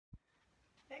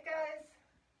Hey guys,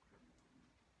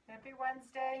 happy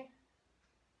Wednesday.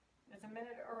 It's a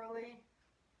minute early,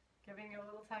 giving you a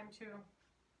little time to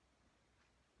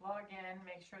log in,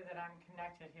 make sure that I'm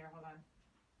connected here. Hold on.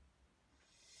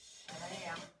 There I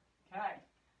am. Okay,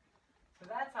 so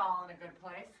that's all in a good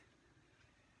place.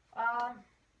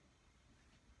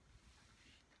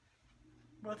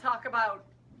 We'll talk about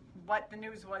what the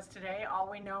news was today. All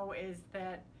we know is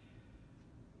that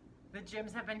the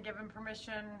gyms have been given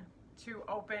permission to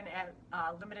open at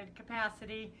limited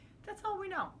capacity. That's all we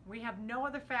know. We have no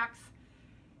other facts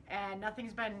and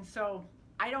nothing's been, so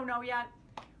I don't know yet.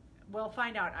 We'll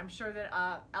find out. I'm sure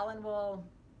that Ellen will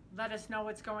let us know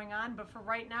what's going on, but for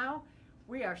right now,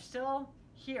 we are still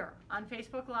here on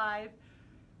Facebook Live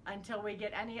until we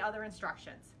get any other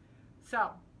instructions.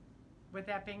 So, with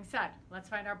that being said, let's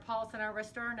find our pulse and our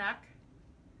wrist or our neck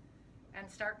and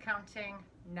start counting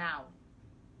now.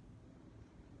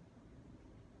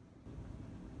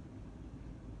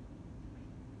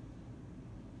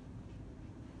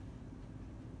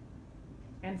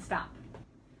 And stop.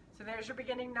 So there's your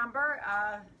beginning number.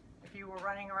 If you were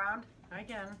running around,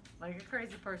 again, like a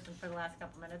crazy person for the last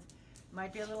couple minutes, it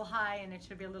might be a little high and it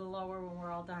should be a little lower when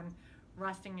we're all done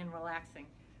resting and relaxing.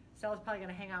 Stella's probably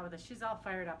gonna hang out with us. She's all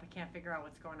fired up. I can't figure out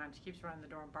what's going on. She keeps running the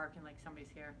door and barking like somebody's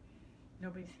here.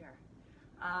 Nobody's here.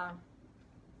 I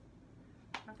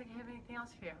don't think I have anything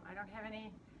else for you. I don't have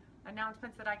any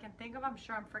announcements that I can think of. I'm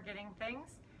sure I'm forgetting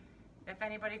things. If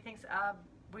anybody thinks,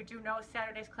 we do know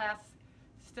Saturday's class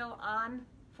still on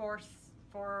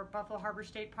for Buffalo Harbor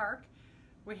State Park.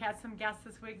 We had some guests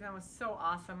this week and that was so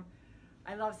awesome.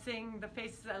 I love seeing the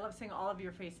faces. I love seeing all of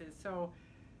your faces. So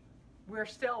we're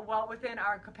still well within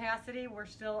our capacity. We're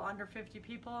still under 50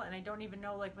 people, and I don't even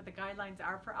know like what the guidelines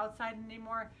are for outside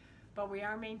anymore, but we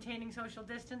are maintaining social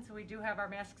distance, and we do have our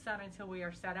masks on until we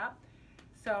are set up.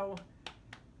 So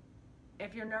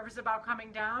if you're nervous about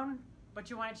coming down, but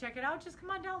you want to check it out, just come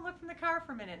on down, look from the car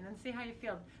for a minute, and then see how you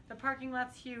feel. The parking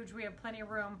lot's huge. We have plenty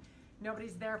of room.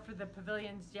 Nobody's there for the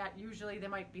pavilions yet. Usually there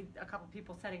might be a couple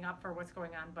people setting up for what's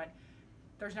going on, but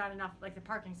there's not enough, like the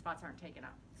parking spots aren't taken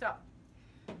up. So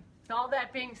all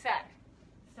that being said,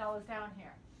 Stella's down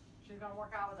here. She's going to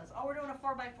work out with us. Oh, we're doing a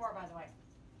 4x4, by the way.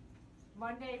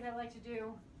 Mondays I like to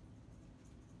do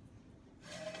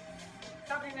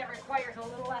something that requires a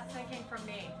little less thinking from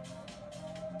me.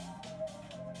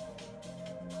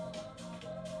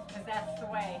 Because that's the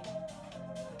way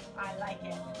I like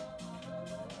it.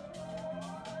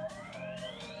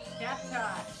 Step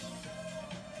touch.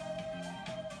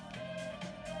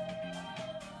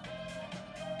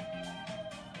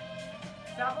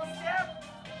 Double step.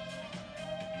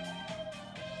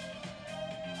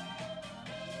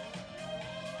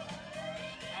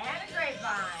 And a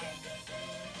grapevine.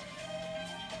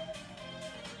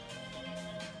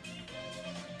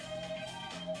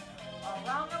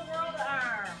 Around the world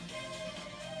arm.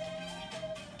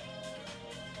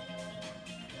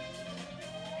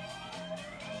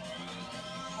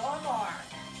 One more.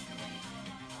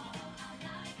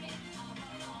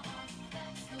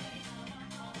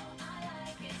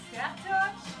 Step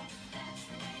touch.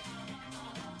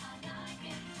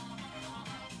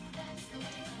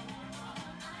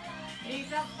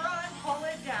 Knees up front, pull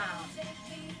it down.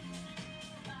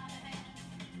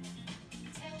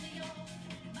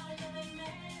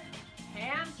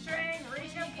 Hamstring,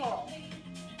 reach and pull.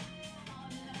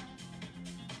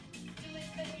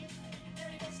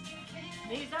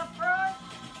 Knees up front.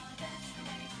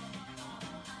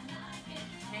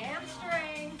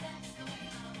 Hamstring.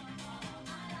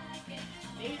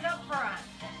 Knees up front.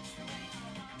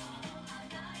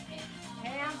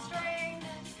 Hamstring.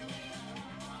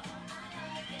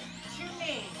 Two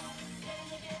knees.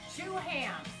 Two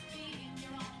hands.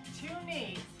 Two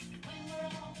knees.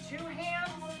 Two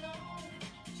hands.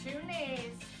 Two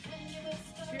knees.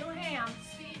 Two hands.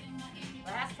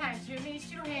 Last time, two knees,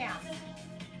 two hands.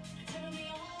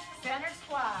 Center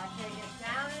squat. Take it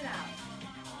down and up.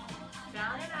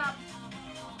 Down and up.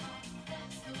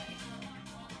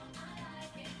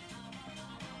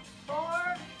 Four,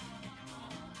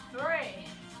 three,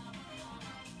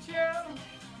 two,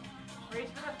 reach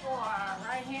for the floor,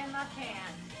 right hand, left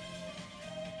hand.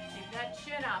 Keep that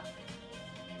chin up.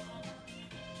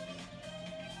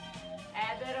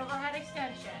 Add that overhead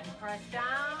extension. Press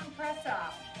down, press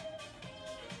up.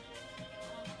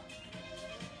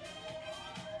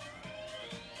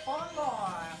 One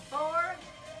more. Four,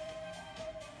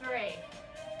 three,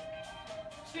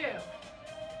 two,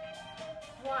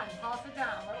 one. Pulse it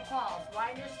down. Little pulse.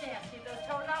 Widen your stance. Keep those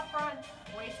toes out front.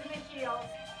 Weights in the heels.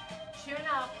 Chin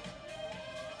up.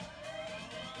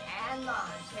 And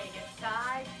lunge. Take it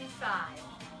side to side.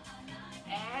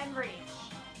 And and reach.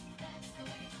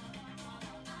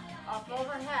 Up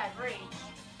overhead, reach.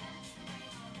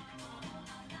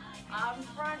 Out in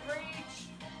front, reach.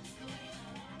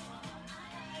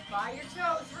 By your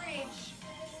toes, reach.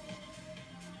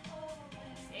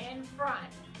 In front.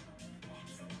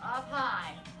 Up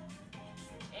high.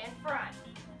 In front.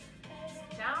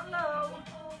 Down low.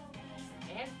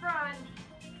 In front.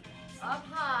 Up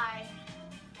high.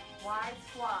 Wide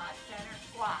squat. Center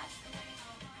squat.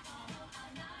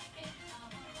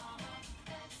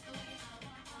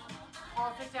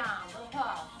 Pulse it down. Little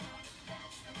pulse.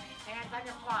 Hands on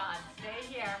your quads.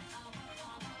 Stay here.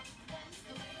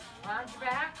 Round your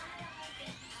back.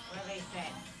 Release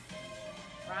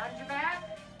it. Round your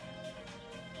back.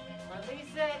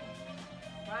 Release it.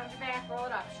 Round your back. Roll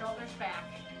it up. Shoulders back.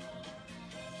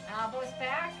 Elbows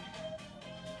back.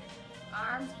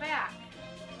 Arms back.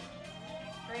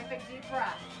 Great big deep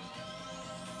breath.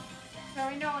 So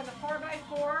we know in the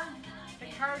 4x4, the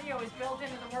cardio is built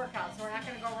into the workout, so we're not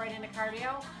going to go right into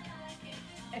cardio.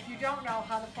 If you don't know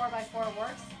how the 4x4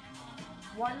 works,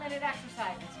 1 minute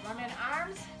exercises. 1 minute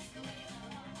arms,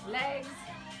 legs,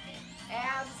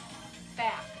 abs,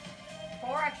 back.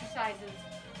 4 exercises,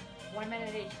 1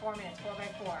 minute each, 4 minutes,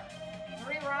 4x4.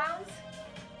 3 rounds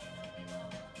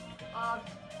of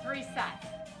 3 sets.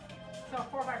 So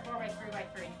 4x4 by 3 by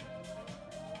 3.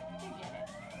 You get it.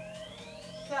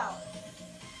 So,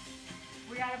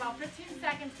 we got about 15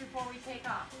 seconds before we take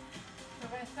off. So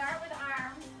we're going to start with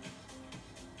arms.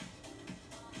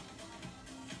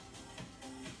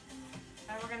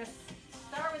 And we're going to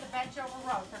start with a bench over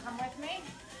row. So come with me.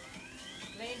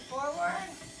 Lean forward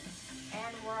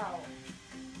and row.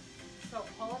 So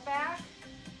pull it back,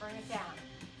 bring it down.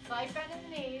 Slight bend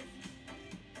in the knees.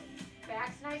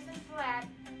 Back's nice and flat.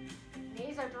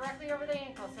 Knees are directly over the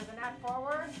ankles, so they're not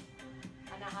forward.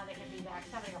 I know how they can be back.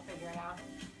 Somebody will figure it out.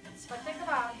 But think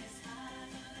about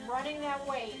running that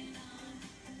weight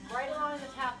right along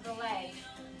the top of the leg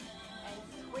and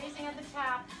squeezing at the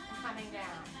top and coming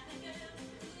down.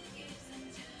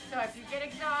 So if you get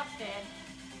exhausted,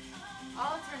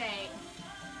 alternate.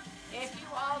 If you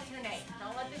alternate,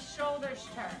 don't let the shoulders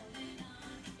turn.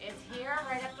 It's here,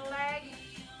 right up the leg,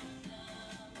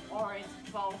 or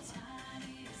it's both.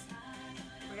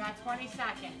 We got 20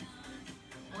 seconds.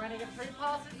 We're going to get 3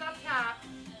 pulses up top.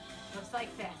 Looks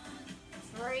like this.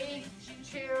 3,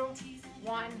 2,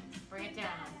 1. Bring it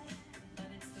down.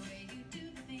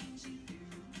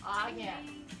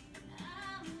 Again.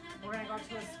 We're going to go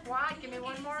to a squat. Give me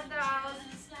 1 more of those.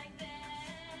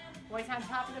 Weights on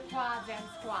top of the quads and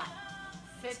squat.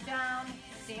 Sit down,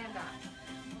 stand up.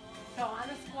 So on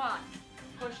the squat,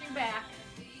 pushing back,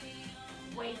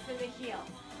 weights in the heels.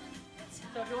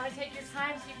 So if you want to take your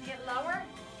time so you can get lower,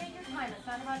 take your time. It's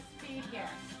not about speed here.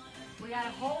 We got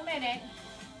a whole minute.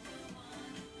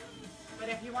 But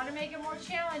if you want to make it more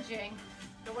challenging,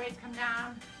 the weights come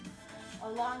down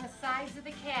along the sides of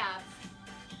the calves,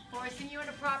 forcing you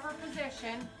into proper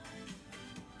position,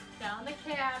 down the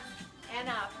calves and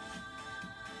up.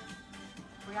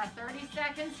 We got 30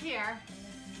 seconds here,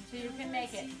 so you can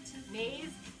make it.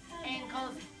 Knees,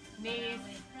 ankles, knees,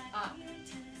 up.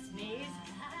 Knees,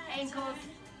 ankles,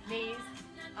 knees,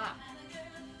 up.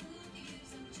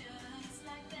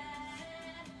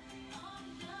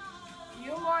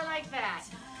 Few more like that.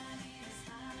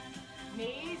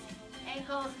 Knees,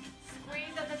 ankles,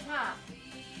 squeeze at the top.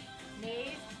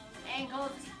 Knees,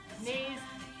 ankles, knees,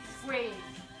 squeeze.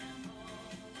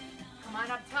 Come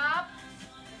on up top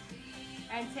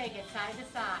and take it side to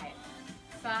side.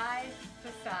 Side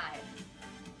to side.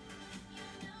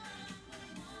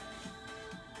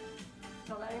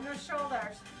 So letting those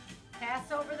shoulders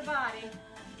pass over the body,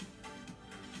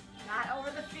 not over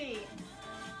the feet,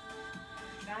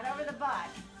 not over the butt,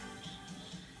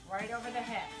 right over the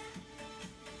hips.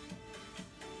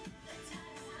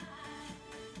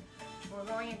 We're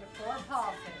going into 4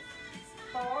 pulses.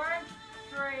 4,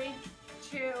 3,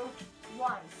 2,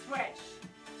 1. Switch.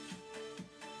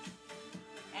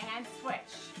 And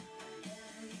switch.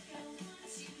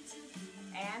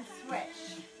 And switch.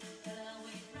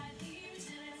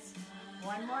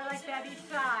 1 more like that each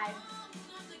side.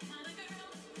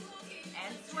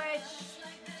 And switch.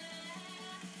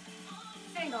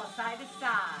 Single, side to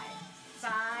side.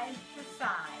 Side to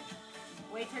side.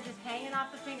 Weights are just hanging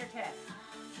off the fingertips.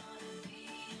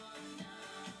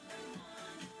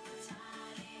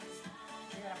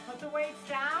 You're going to put the weights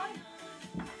down.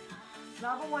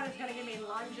 Level 1 is going to give me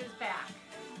lunges back.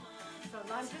 So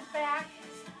lunges back,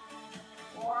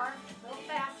 or a little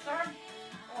faster,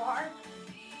 or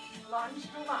lunge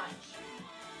to lunge.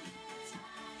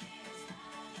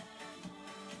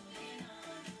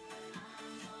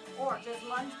 or just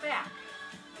lunge back.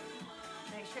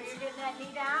 Make sure you're getting that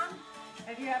knee down.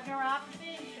 If you have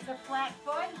neuropathy, it's a flat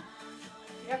foot.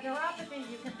 If you have neuropathy,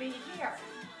 you can be here.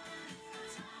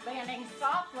 Landing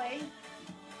softly.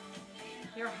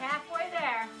 You're halfway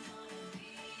there.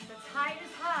 The tide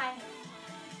is high.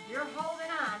 You're holding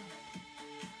on.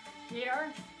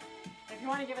 Here. If you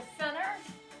want to give a center,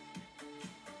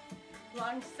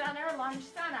 lunge center, lunge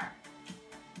center.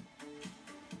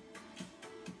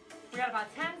 We got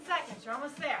about 10 seconds. You're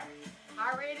almost there.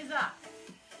 Heart rate is up.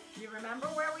 You remember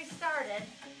where we started.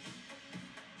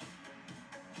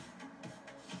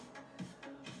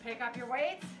 Pick up your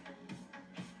weights.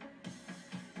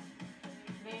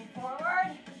 Lean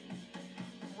forward.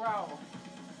 Row.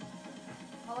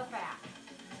 Pull it back.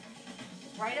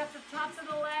 Right up the tops of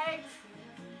the legs.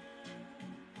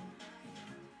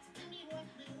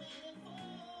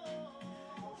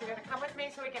 So you're going to come with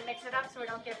me so we can mix it up so we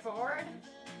don't get bored.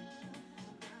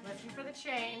 Listen for the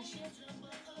change.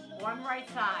 One right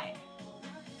side.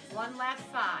 One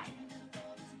left side.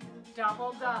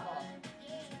 Double, double.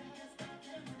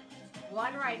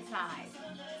 One right side.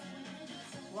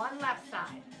 One left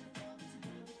side.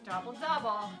 Double,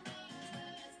 double.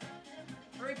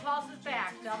 3 pulses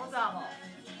back. Double, double.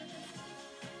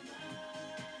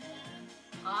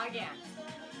 Again.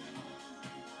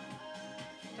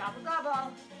 Double,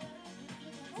 double.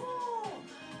 Woo.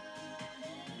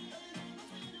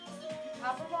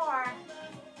 Couple more.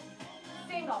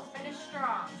 Singles. Finish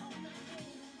strong.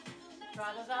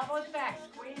 Draw those elbows back.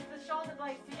 Squeeze the shoulder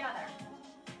blades together.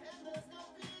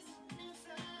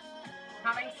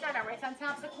 Coming center. Weights on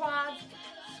top of the quads.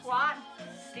 Squat.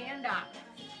 Stand up.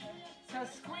 So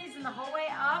squeezing the whole way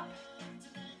up.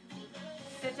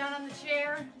 Sit down on the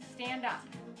chair. Stand up.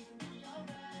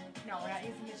 No, we're not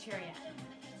using the chair yet.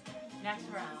 Next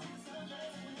round.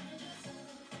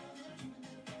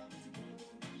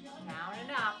 Down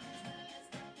and up.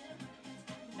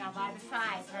 Now by the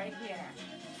sides, right here.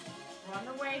 Run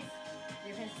the weights.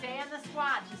 You can stay on the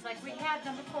squat just like we had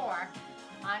them before.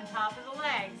 On top of the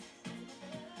legs.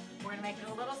 We're going to make it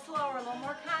a little slower, a little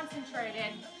more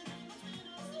concentrated.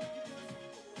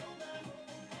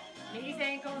 Knees,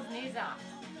 ankles, knees up.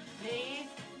 Knees,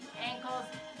 ankles,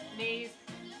 knees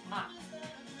up.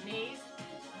 Knees,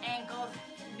 ankles,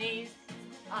 knees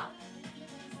up.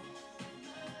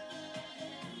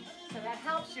 So that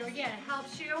helps you. Again, it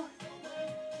helps you,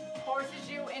 forces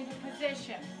you into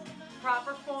position.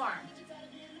 Proper form.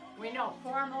 We know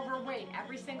form over weight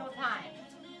every single time.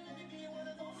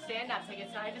 Stand up, take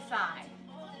it side to side.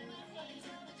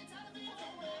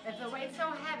 If the weight's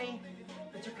so heavy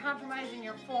that you're compromising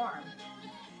your form,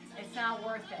 it's not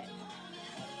worth it.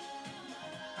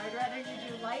 I'd rather you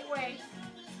do light weights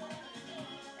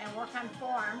and work on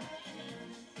form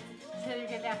until you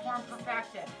get that form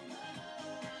perfected.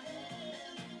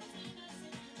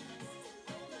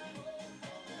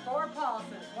 Four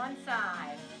pulses, one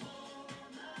side.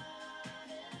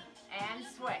 And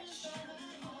switch.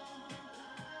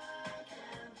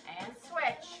 And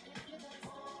switch.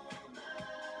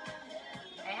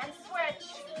 And switch.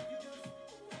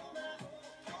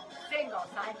 Single,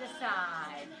 side to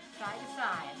side. Side to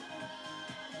side.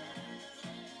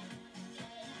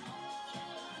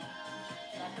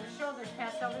 Let those shoulders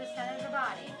pass over the center of the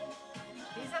body.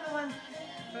 These are the ones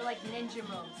that are like ninja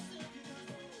moves.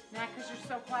 Not because you're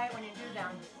so quiet when you do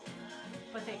them,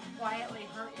 but they quietly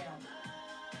hurt you.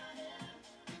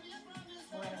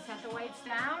 We're going to set the weights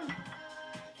down.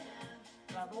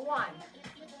 Level 1,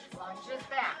 lunges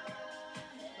back.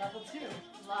 Level 2,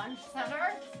 lunge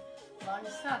center, lunge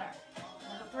center.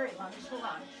 Level 3, lunge to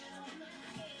lunge.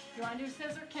 If you want to do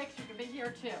scissor kicks, you can be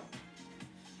here too.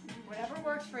 Whatever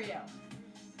works for you.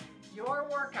 Your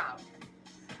workout.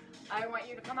 I want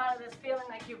you to come out of this feeling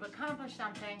like you've accomplished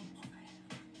something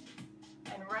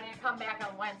and ready to come back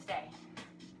on Wednesday.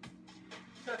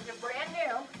 So if you're brand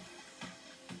new,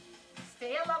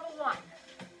 stay at level 1.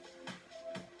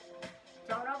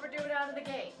 Don't overdo it out of the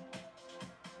gate.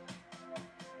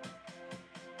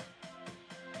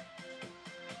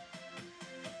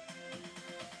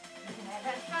 You can have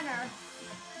that center.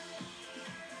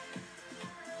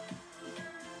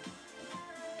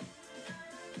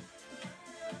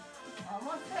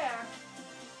 Almost there.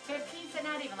 15 to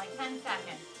not even, like 10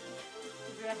 seconds.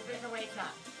 We have to bring the weights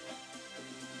up.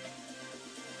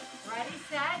 Ready,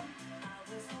 set.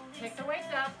 Pick the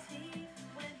weights up.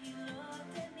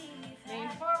 Lean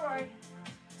forward.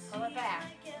 Pull it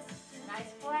back.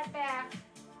 Nice flat back.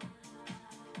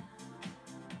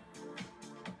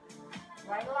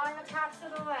 Right along the tops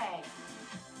of the legs.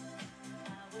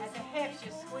 At the hips,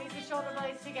 just squeeze the shoulder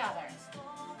blades together.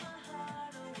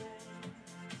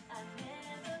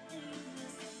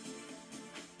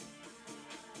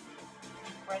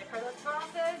 Ready for those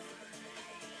pulses?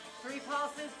 3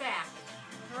 pulses back.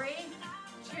 3,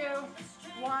 2,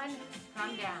 1,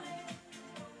 come down.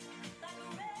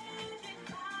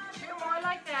 2 more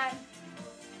like that.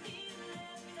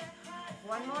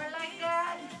 1 more like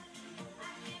that.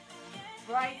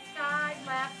 Right side,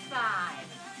 left side.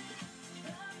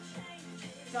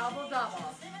 Double,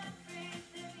 double.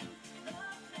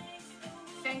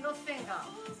 Single, single.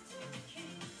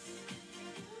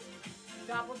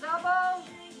 Double, double.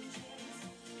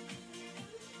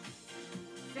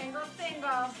 Single,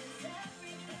 single.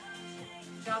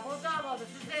 Double, double. This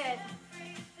is it.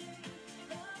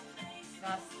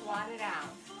 Now squat it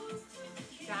out.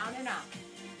 Down and up.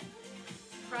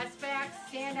 Press back,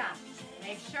 stand up.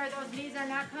 Make sure those knees are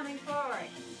not coming forward.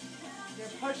 You're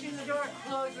pushing the door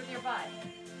closed with your butt.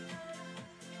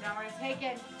 Now we're going to take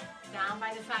it down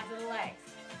by the sides of the legs.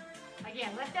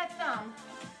 Again, let that thumb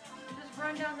just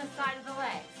run down the side of the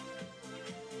legs.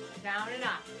 Down and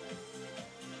up.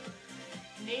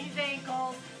 Knees,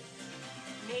 ankles.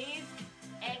 Knees,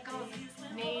 ankles,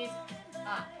 knees,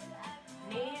 up.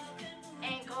 Knees,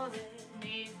 ankles,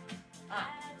 knees, up.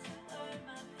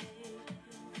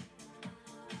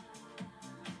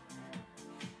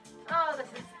 Oh, this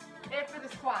is it for the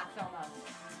squats almost.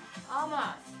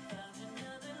 Almost.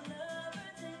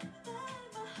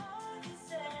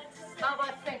 How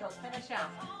about singles? Finish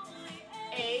up.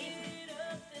 8,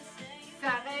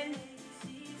 7,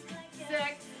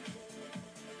 6,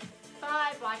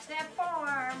 5. Watch that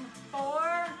form.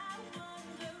 4,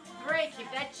 3.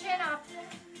 Keep that chin up.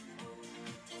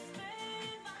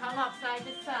 Come up side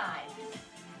to side.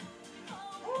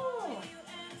 Woo.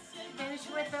 Finish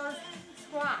with those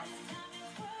squats.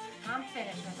 I'm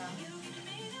finished with them.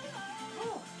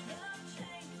 Woo.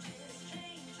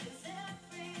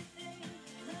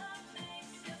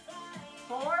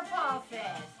 4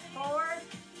 pulses. 4,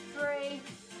 3,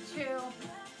 2,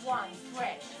 1.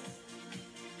 Switch.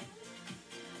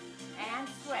 And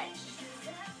switch.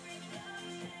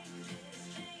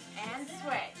 And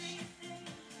switch.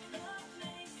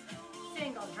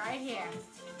 Singles right here.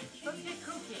 Let's get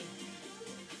kooky.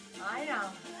 I know,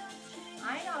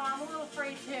 I'm a little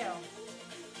afraid too.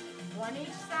 1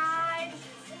 each side.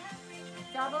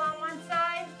 Double on one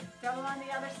side, double on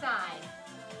the other side.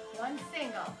 1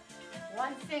 single,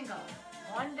 1 single,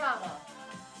 1 double,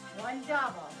 1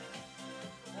 double,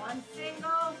 1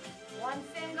 single, 1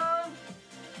 single,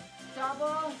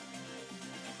 double,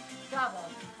 double,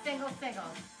 single,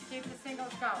 single. Keep the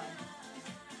singles going.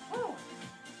 Woo.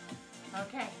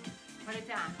 Okay, put it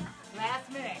down. Last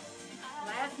minute.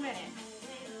 Last minute.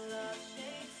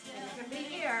 And you can be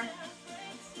here.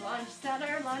 Lunge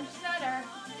center, lunge center.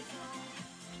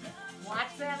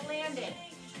 Watch that landing.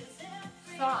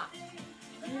 Soft.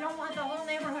 You don't want the whole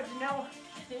neighborhood to know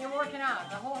that you're working out.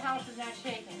 The whole house is not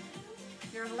shaking.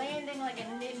 You're landing like a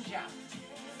ninja.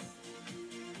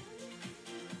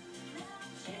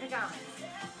 Keep it going.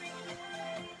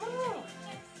 Woo.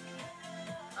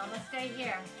 I'm going to stay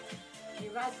here. You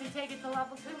guys can take it to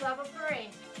level 2, level 3.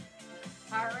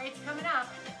 Heart rate's coming up.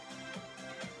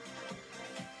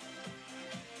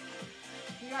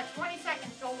 You got 20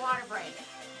 seconds to a water break.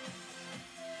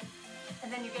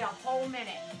 And then you get a whole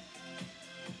minute.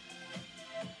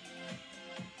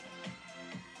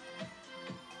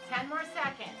 Ten more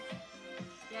seconds.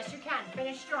 Yes, you can.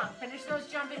 Finish strong. Finish those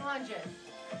jumping lunges.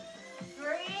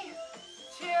 3,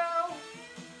 2,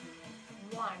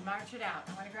 1. March it out.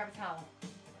 I'm going to grab a towel.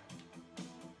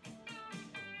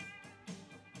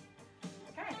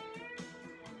 Okay.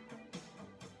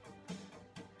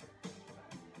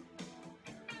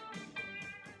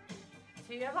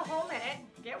 So you have a whole minute.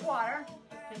 Get water.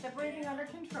 Get the breathing under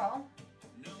control.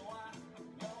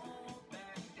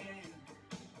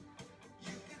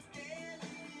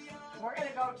 We're going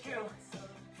to go to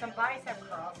some bicep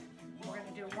curls. We're going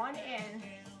to do 1 in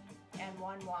and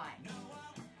 1 wide.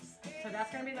 So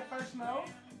that's going to be the first move.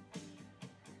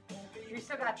 You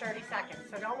still got 30 seconds,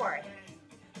 so don't worry.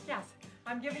 Yes,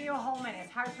 I'm giving you a whole minute.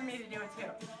 It's hard for me to do it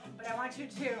too. But I want you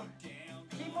to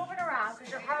keep moving around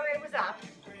because your heart rate was up.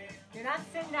 You're not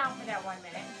sitting down for that 1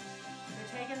 minute.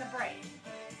 You're taking the break.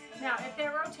 Now, if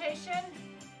that rotation,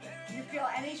 you feel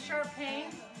any sharp pain,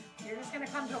 you're just going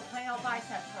to come to a plain old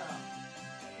bicep curl.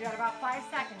 You got about 5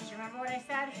 seconds. You remember what I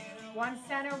said? 1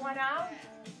 center, 1 out.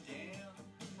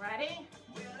 Ready?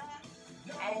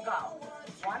 And go.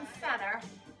 1 center,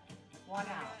 1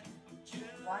 out.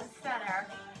 1 center,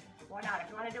 1 out. If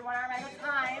you want to do 1 arm at a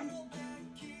time,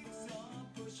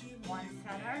 1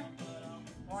 center,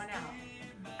 1 out.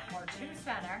 Or 2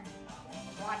 center.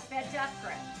 Watch that death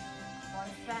grip. 1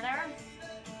 center,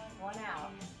 1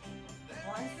 out.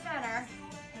 1 center,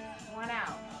 1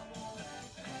 out.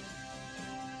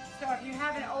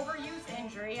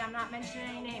 I'm not mentioning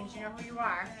any names, you know who you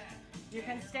are. You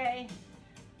can stay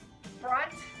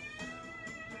front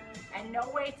and no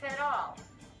weights at all.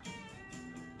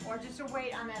 Or just a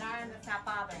weight on that arm that's not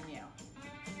bothering you.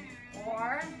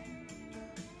 Or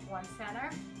one center,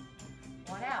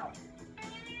 one out.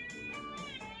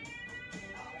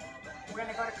 We're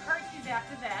gonna go to curtsies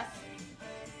after this.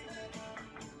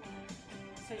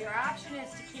 So your option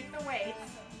is to keep the weights.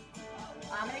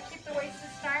 I'm gonna keep the weights to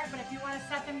start, but if you wanna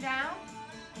set them down,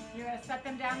 you're gonna set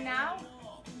them down now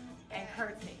and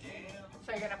curtsy.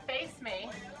 So you're gonna face me,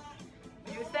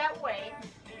 use that weight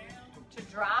to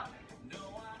drop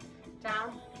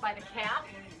down by the calf,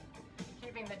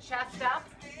 keeping the chest up.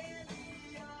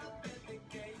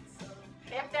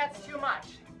 If that's too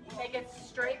much, take it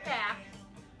straight back,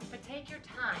 but take your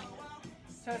time.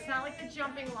 So it's not like the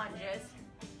jumping lunges.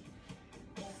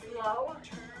 Slow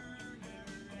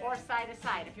or side to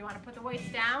side. If you want to put the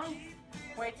weights down,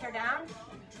 weights are down,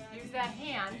 use that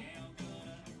hand,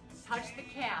 touch the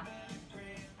calf.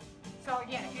 So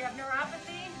again, if you have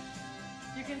neuropathy,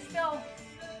 you can still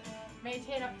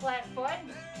maintain a flat foot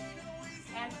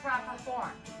and proper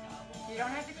form. You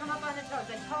don't have to come up on the toes.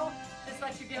 The toe just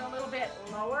lets you get a little bit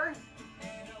lower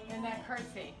in that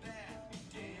curtsy.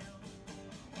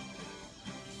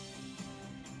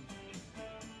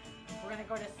 We're going to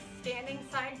go to standing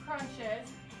side crunches.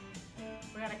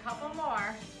 We got a couple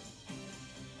more.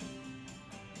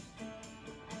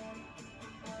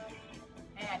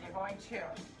 And you're going to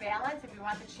balance. If you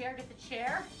want the chair, get the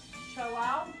chair. Toe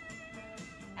out,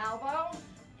 elbow.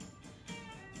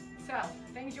 So,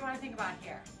 things you want to think about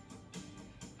here.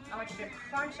 I want you to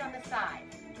crunch on the side.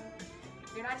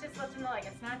 You're not just lifting the leg,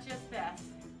 it's not just this.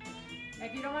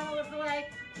 If you don't want to lift the leg,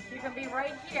 you can be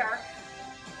right here,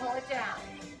 pull it down.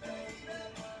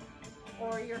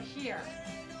 Or you're here.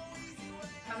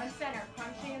 Come in center,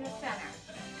 crunching in the center.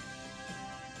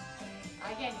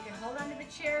 Again, you can hold onto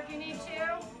the chair if you need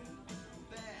to.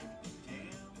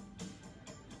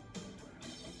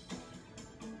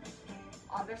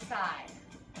 Other side,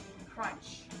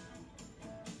 crunch.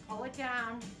 Pull it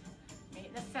down, meet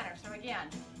in the center. So again,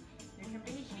 you can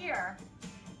be here.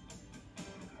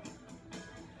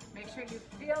 Make sure you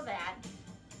feel that,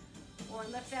 or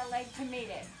lift that leg to meet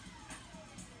it.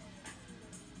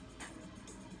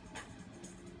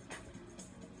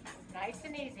 Nice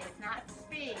and easy, it's not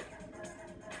speed.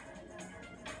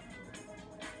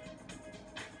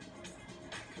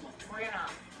 We're gonna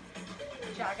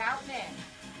jog out and in,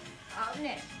 out and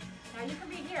in. Now you can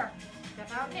be here,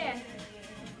 step out and in,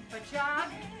 but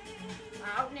jog,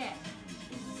 out and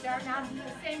in. Start out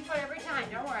the same foot every time,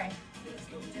 don't worry.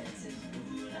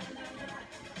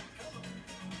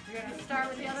 You're gonna start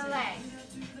with the other leg.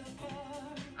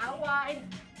 Out wide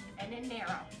and then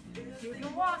narrow. So you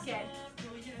can walk it,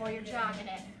 or you're jogging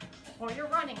it, or you're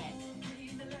running it.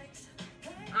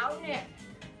 Out and in.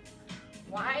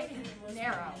 Wide,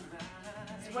 narrow.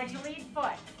 Switch lead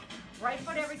foot. Right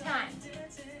foot every time.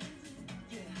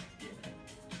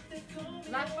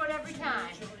 Left foot every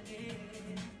time.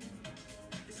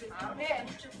 Out and in.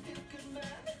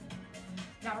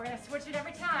 Now we're going to switch it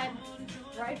every time.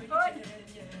 Right foot,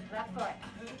 left foot.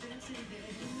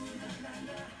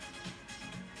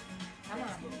 Come on.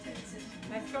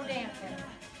 Let's go dancing.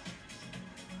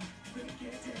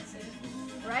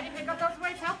 Ready? Pick up those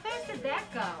weights. How fast did that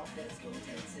go?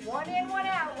 One in, one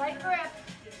out. Light grip.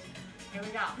 Here we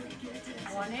go.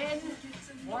 One in,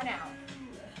 one out.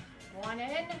 One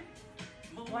in,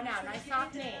 one out. Nice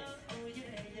soft knees. You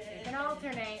can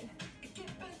alternate.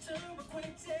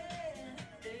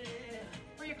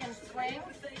 Or you can swing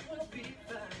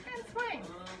and swing.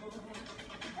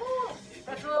 Ooh,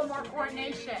 that's a little more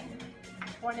coordination.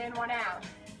 One in, one out.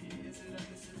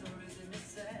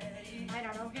 I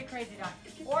don't know, get crazy dog.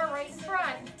 Or right in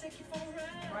front.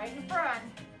 Right in front.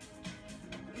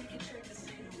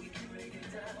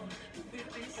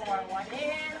 Or one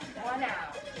in, one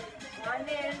out. One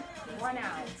in, one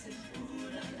out.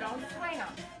 Don't swing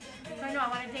them. So I know I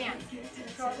want to dance.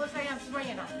 So it looks like I'm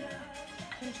swinging them.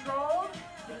 Control,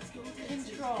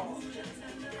 control.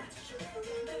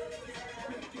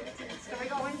 So we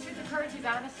go into the curtsies.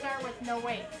 I'm going to start with no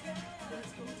weights.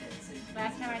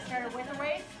 Last time I started with a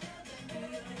weight.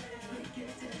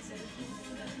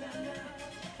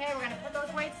 Okay, we're going to put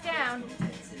those weights down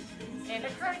into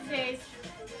curtsies.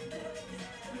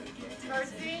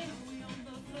 Curtsy.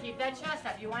 Keep that chest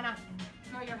up. You want to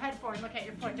throw your head forward. Look at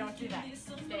your foot. Don't do that.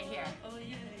 Stay here.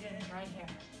 Right here.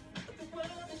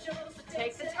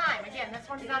 Take the time. Again, this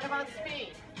one's not about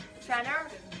speed. Center,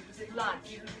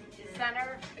 lunge.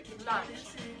 Center, lunge.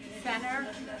 Center,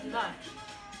 lunge.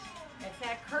 It's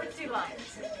that curtsy lunge.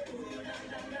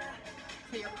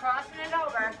 So you're crossing it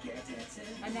over,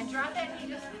 and then drop that knee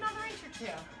just another inch or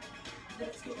two.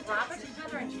 Drop it just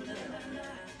another inch or two.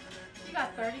 You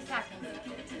got 30 seconds.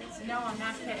 No, I'm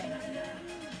not kidding.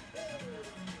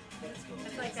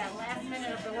 It's like that last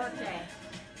minute of the workday.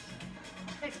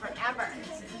 It takes forever.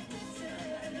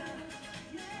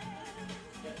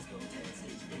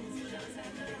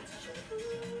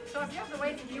 So if you have the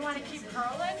weights and you want to keep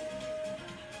curling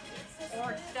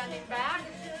or extending back,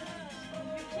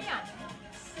 you can.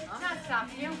 I'm not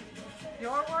stopping you.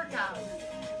 Your workout.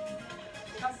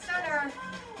 Come center.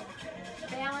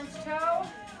 Balance toe.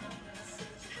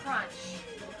 Crunch.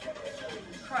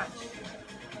 Crunch.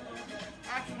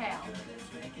 Exhale.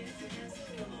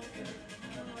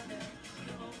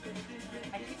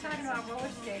 I keep talking about roller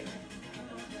skating.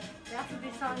 That's what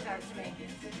these songs are to me.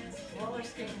 Roller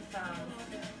skating songs.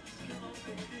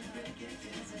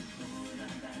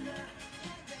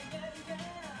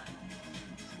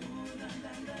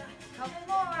 Couple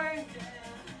more.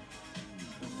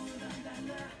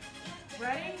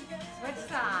 Ready? Switch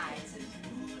sides.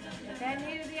 Bend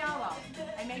knee to the elbow.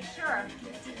 And make sure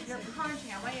you're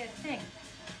crunching. I want you to think.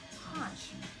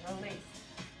 Crunch. Release.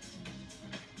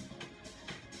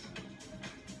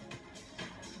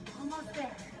 Almost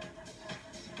there.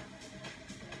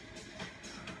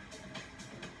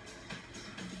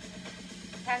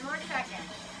 Ten more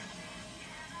seconds.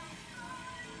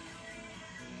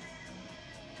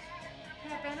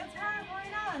 Okay, bend it's hard.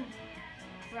 Going on.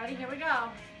 Ready? Here we go.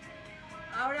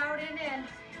 Out, out, in.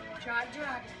 Jog,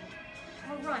 jog.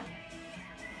 Or run.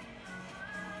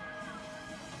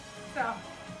 So,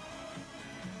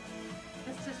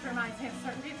 this just reminds me of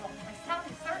certain people. I tell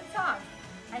you, certain songs.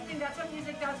 I think that's what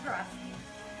music does for us.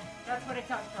 That's what it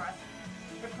does for us.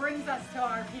 It brings us to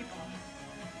our people.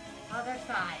 Other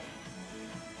side.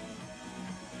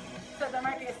 So there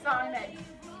might be a song that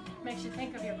makes you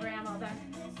think of your grandmother,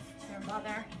 your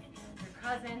mother, your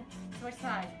cousin, switch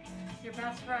side, your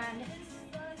best friend.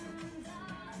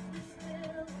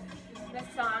 This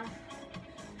song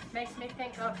makes me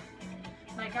think of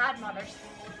my godmother's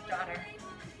daughter.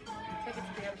 Take it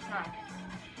to the other side.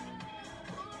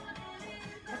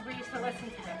 Because we used to listen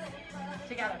to this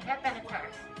together. Pep Benatar.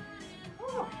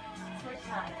 Woo. Switch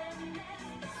side.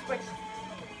 Switch.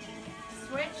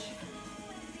 Switch.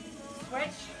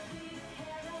 Switch.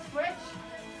 Switch.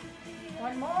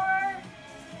 One more.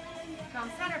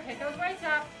 Come center. Pick those weights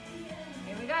up.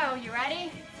 Here we go. You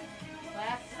ready?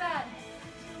 Last set.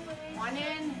 One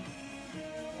in,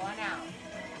 one out.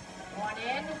 One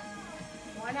in,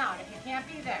 one out. If you can't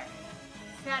be there,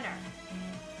 center.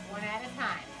 One at a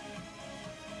time.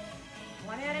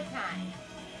 One at a time.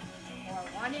 Or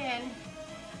one in,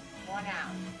 one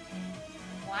out.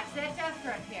 Watch that death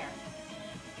grip here.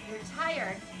 You're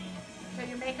tired, so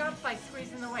you make up by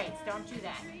squeezing the weights. Don't do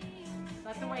that.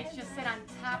 Let the weights just sit on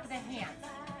top of the hands.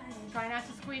 Try not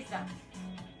to squeeze them.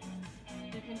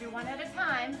 You can do one at a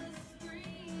time.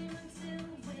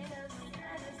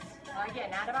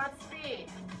 Again, not about speed.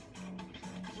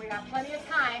 We got plenty of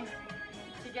time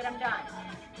to get them done.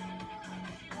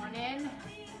 One in,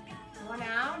 one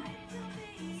out,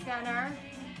 center,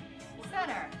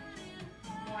 center.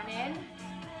 One in,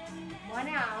 one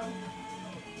out,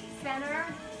 center,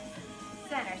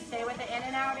 center. Stay with the in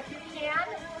and out if you can.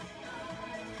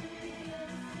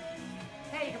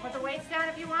 Okay, you can put the weights down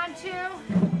if you want to.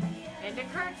 Into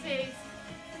curtsies.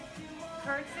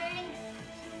 Curtsy.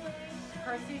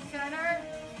 Curtsy center,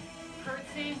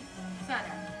 curtsy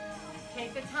center.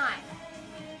 Take the time.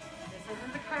 This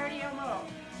isn't the cardio move.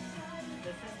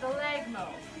 This is the leg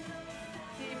move.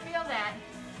 So you feel that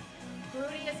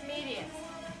gluteus medius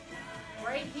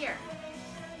right here.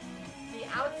 The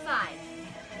outside.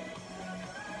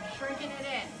 Shrinking it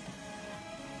in.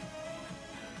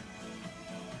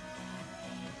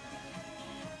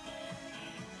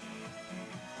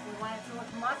 We want it to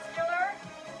look muscular.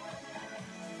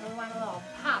 We want a little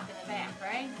pop in the back,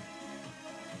 right?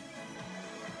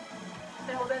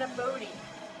 Build in a booty.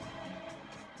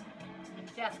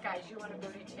 Yes, guys, you want a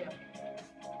booty too.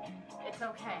 It's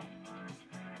okay.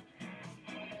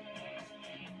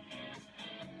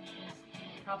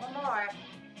 Couple more.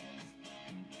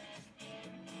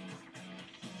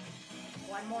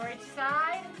 One more each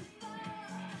side.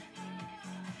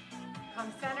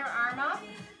 Come center, arm up,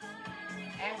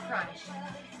 and crunch.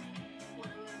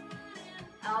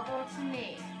 Elbow to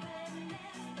knee.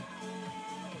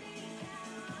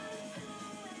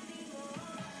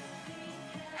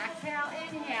 Exhale,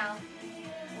 inhale.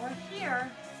 Or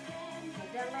here,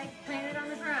 keep that leg planted on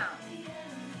the ground.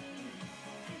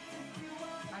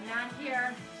 I'm not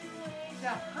here to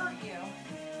hurt you.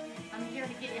 I'm here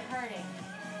to get you hurting.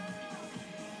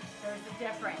 There's a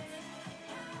difference.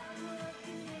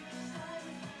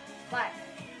 But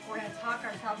we're going to talk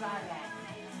ourselves out of that.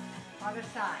 Other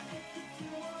side.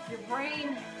 Your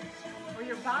brain or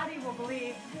your body will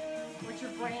believe what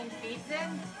your brain feeds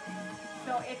in.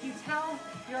 So if you tell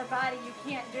your body you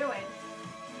can't do it,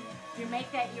 you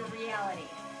make that your reality.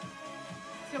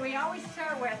 So we always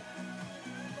start with,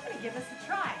 I'm going to give this a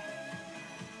try.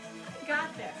 I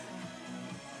got this.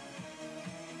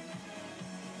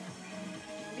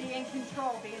 Be in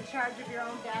control. Be in charge of your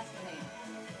own destiny.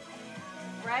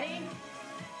 Ready?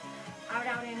 Out,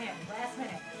 out, in, in. Last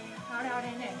minute. Out, out,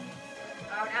 in, in.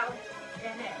 Out, out,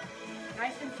 in, in.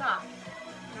 Nice and soft.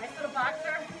 Nice little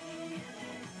boxer.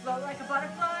 Float like a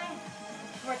butterfly.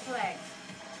 Switch legs.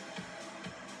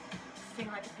 Sting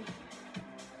like a bee.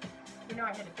 You know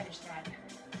I had to finish that.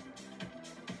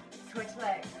 Switch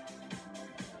legs.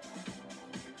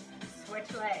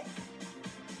 Switch legs.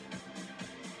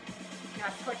 Now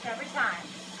switch every time.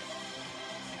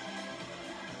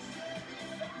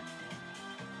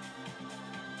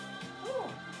 Whew.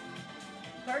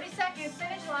 30 seconds,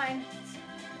 finish line.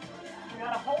 We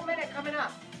got a whole minute coming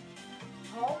up.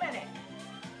 Whole minute.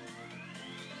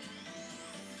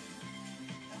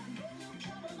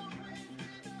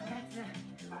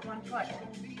 That's one foot.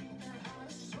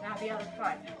 Now the other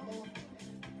foot.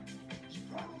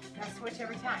 Now switch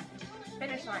every time.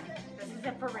 Finish line. This is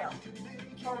it for real.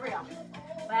 For real.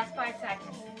 Last 5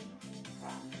 seconds.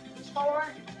 4,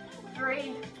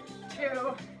 3,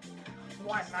 2,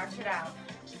 1. March it out.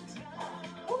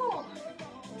 Woo.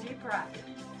 Deep breath.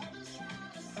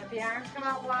 Let the arms come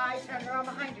out wide. Turn around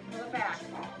behind you. Pull it back.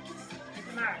 Keep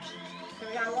the march. So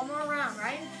we got one more round,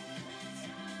 right?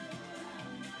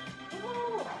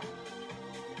 Woo.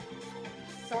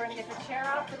 So we're going to get the chair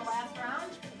out for the last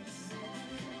round.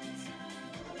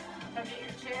 So get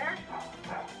your chair.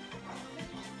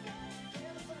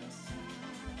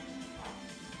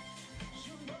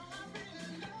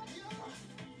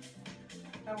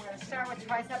 So we're going to start with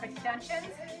tricep extensions.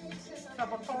 So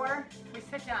before we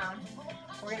sit down,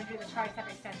 we're going to do the tricep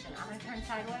extension. I'm going to turn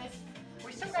sideways.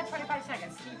 We still got 25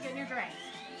 seconds. Keep getting your drinks.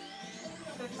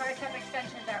 So the tricep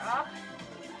extensions are up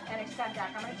and extend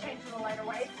back. I'm going to change to the lighter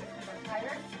weights because they're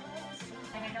tighter.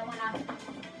 And I don't want to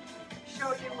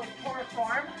show you with poor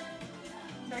form.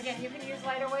 So again, you can use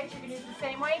lighter weights, you can use the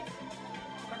same weights,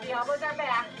 but the elbows are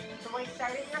back. The weights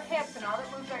start at your hips and all that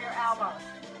moves are your elbows.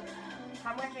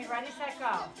 Come with me, ready, set,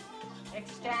 go.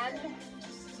 Extend,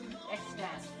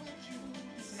 extend.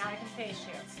 Now I can face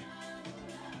you.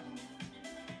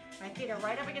 My feet are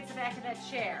right up against the back of that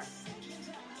chair.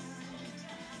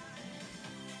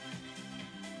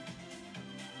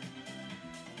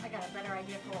 I got a better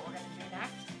idea for what we're going to do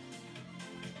next.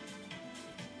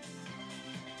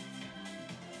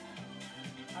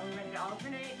 Are we ready to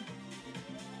alternate?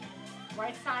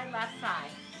 Right side, left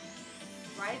side.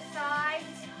 Right side,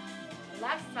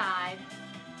 left side.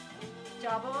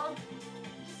 Double,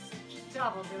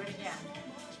 double. Do it again.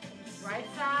 Right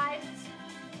side,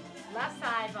 left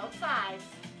side, both sides.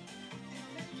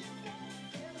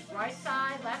 Right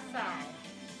side, left side.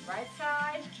 Right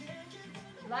side,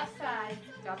 left side.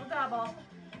 Double, double.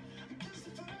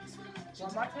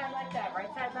 One more time like that.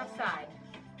 Right side, left side.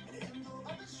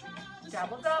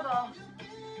 Double, double.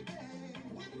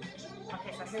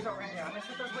 Okay, so here's what we're going to do. I'm going to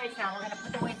set those weights down. We're going to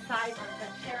put the weights sideways, the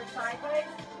chair sideways.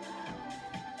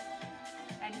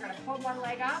 And you're going to pull one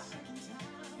leg up.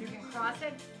 You can cross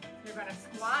it. You're going to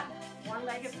squat,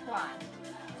 one-legged squat.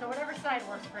 So whatever side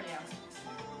works for you.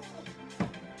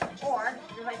 Or,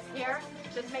 your legs here,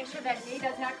 just make sure that knee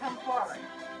does not come forward.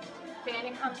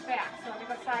 Fanny comes back. So let me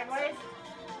go sideways.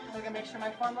 We're going to make sure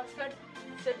my form looks good.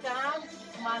 Sit down,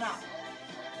 come on up.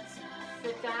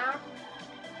 Sit down,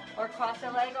 or cross the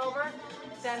leg over.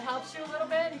 That helps you a little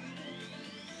bit.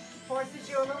 Forces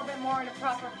you a little bit more into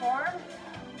proper form.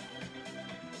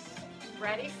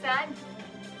 Ready, set,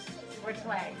 switch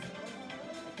legs.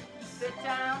 Sit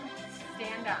down,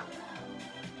 stand up.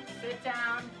 Sit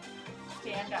down,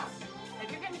 stand up.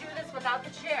 If you can do this without the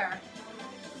chair,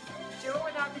 do it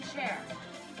without the chair.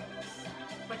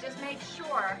 But just make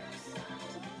sure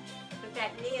that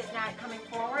that knee is not coming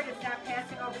forward, it's not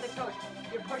passing over the toes.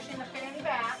 You're pushing the fanny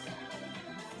back.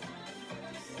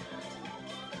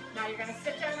 Now you're going to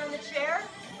sit down on the chair.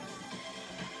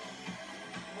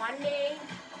 One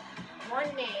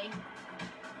knee,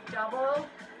 double,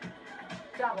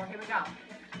 double. Here we go.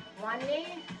 One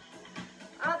knee,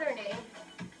 other knee,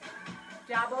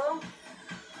 double,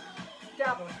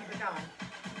 double. Keep it going.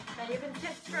 Now you can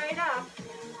sit straight up.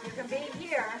 You can be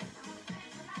here.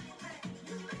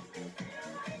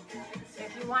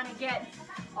 If you want to get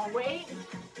a weight,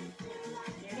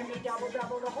 you can be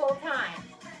double the whole time.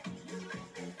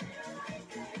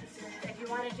 If you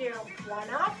want to do one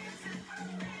up,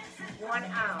 one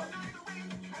out.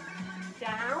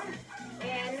 Down,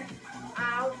 in,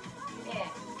 out, in.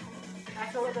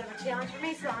 That's a little bit of a challenge for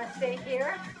me, so I'm going to stay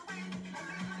here.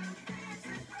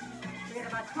 We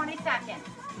got about 20 seconds.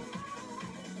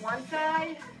 One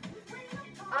side,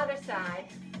 other side.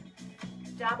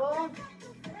 Double,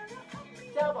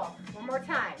 double. One more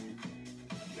time.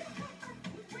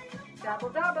 Double,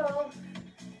 double.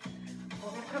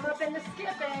 We're going to come up into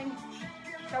skipping,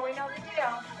 so we know the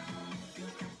deal.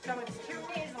 So it's 2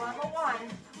 knees, level 1,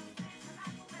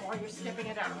 or you're skipping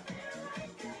it out.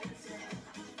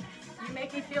 You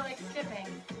make me feel like skipping.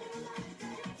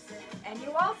 And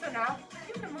you also know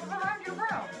you can move around your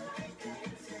room.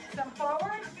 Some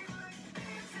forward,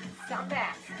 some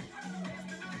back.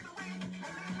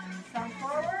 Some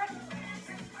forward,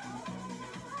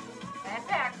 and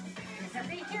back. You can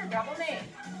be here, double knee.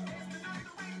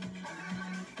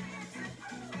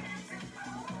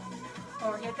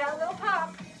 Or get that little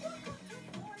pop.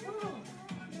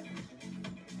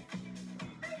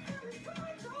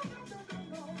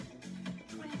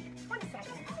 20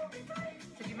 seconds.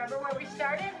 Did you remember where we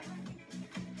started?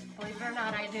 Believe it or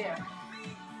not, I do.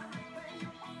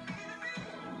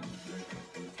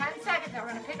 10 seconds. Now we're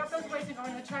going to pick up those weights and go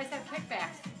into the tricep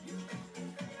kickbacks.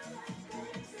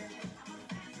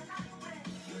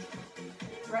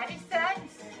 Ready, set.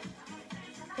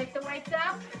 Pick the weights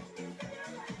up.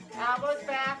 Elbows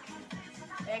back.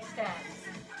 Extend.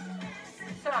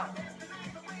 So,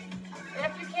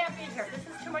 if you can't be here, this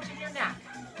is too much in your neck.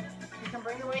 You can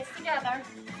bring the weights together.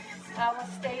 Elbows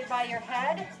stay by your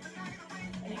head.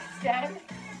 And extend.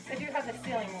 I do have the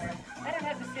ceiling room. I don't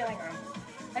have the ceiling room.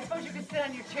 I suppose you could sit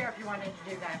on your chair if you wanted to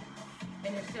do that.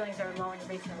 And your ceilings are low in your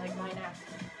basement like mine are.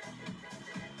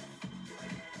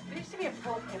 There used to be a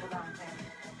pool table down there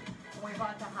when we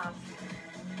bought the house.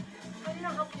 I don't know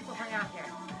how people hang out here.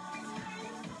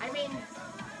 I mean,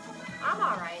 I'm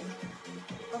all right,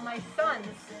 but my sons,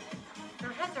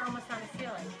 their heads are almost on the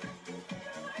ceiling.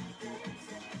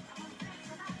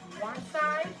 One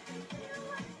side,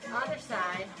 other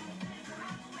side.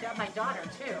 Got my daughter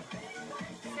too.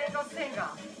 Single,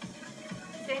 single.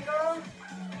 Single,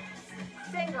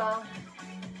 single.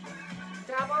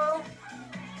 Double,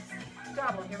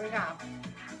 double. Here we go.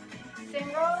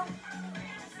 Single,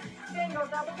 single,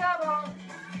 double, double.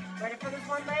 Ready for this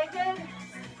one-legged?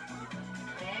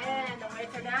 And the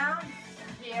weights are down.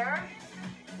 Here.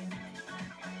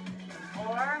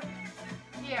 Or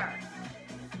here.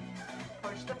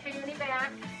 Push the fanny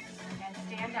back and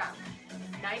stand up.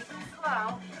 Nice and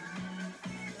slow.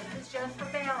 This is just for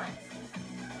balance.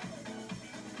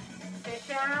 Sit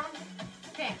down,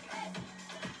 think.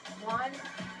 1,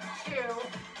 2,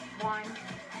 1,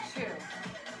 2.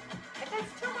 If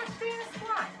it's too much to do a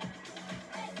squat,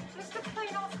 just a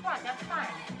plain old squat, that's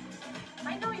fine.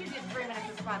 I know you did 3 minutes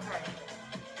of squats already.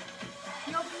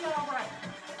 You'll be all right.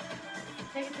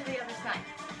 Take it to the other side.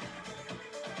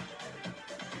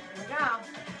 Here we go.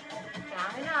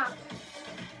 Down and up.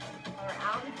 Or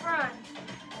out in front.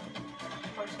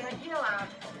 Push that heel out.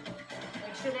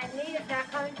 Make sure that knee is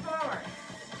not coming forward.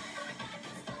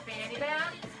 Fanny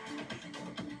back.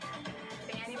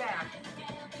 Fanny back.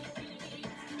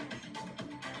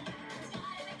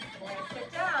 We're going to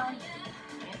sit down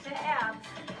into abs.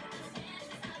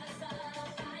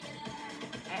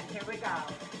 And here we go.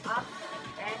 Up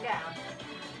and down.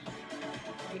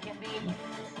 You can be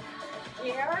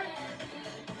here.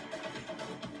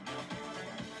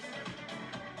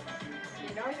 You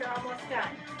know you're almost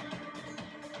done.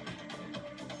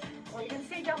 Or you can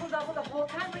say double, double the whole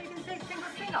time, or you can say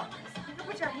single, single. You can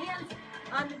put your hands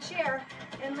on the chair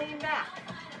and lean back.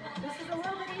 This is a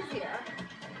little bit easier.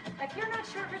 If you're not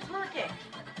sure if it's working,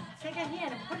 take a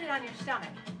hand and put it on your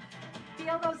stomach.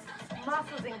 Feel those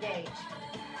muscles engage.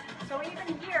 So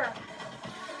even here,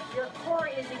 your core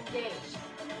is engaged.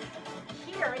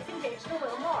 Here, it's engaged a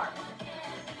little more.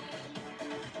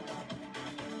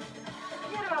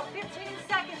 We got about 15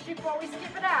 seconds before we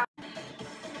skip it out.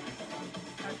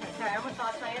 Okay, sorry, I almost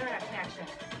lost my internet connection.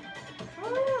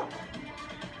 Woo!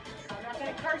 I'm not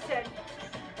going to curse it.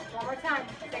 One more time.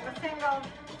 Single, single.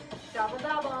 Double,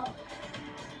 double.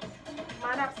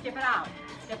 Come on up, skip it out.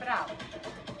 Skip it out.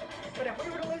 But if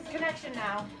we were to lose connection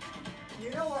now, you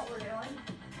know what we're doing.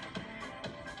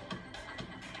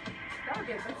 That would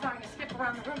be a good song to skip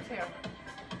around the room too.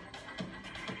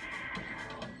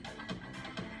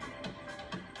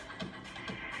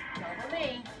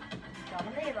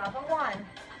 Double knee, level 1.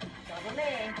 Double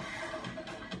knee,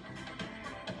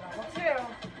 level 2,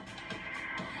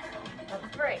 level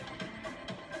 3.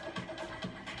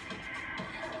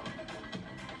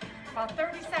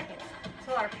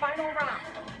 final round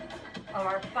of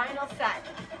our final set.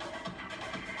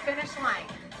 Finish line.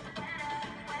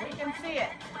 We can see it.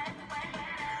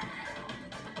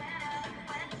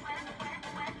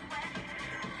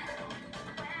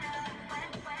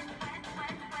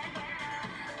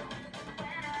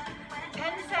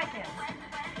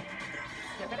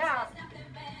 Skip it out.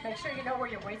 Make sure you know where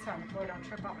your weights are on the floor. Don't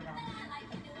trip over them.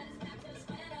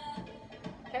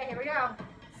 Okay, here we go.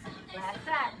 Last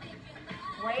set.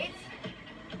 Weights.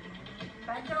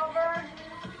 Bent over.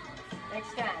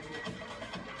 Extend.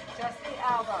 Just the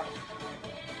elbows.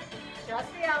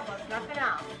 Just the elbows, nothing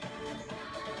else.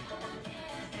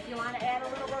 If you want to add a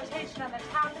little rotation on the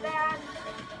top of that,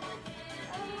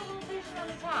 add a little rotation on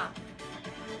the top.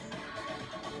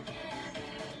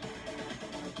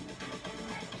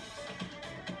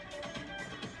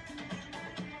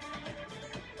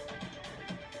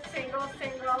 Single,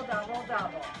 single, double,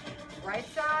 double. Right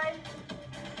side,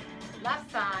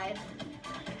 left side,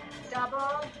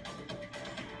 double,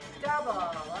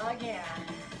 double. Again.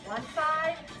 One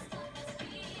side,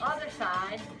 other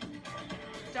side,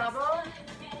 double,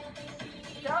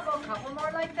 double. Couple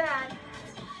more like that.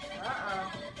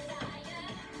 Uh-oh.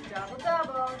 Double,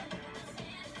 double.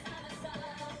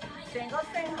 Single,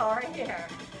 single right here.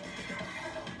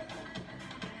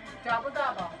 Double,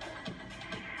 double.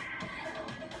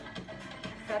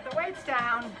 Set the weights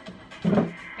down.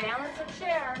 Balance the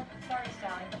chair. Sorry,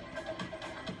 Stella.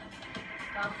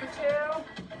 Down for two.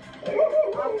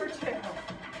 Up for two.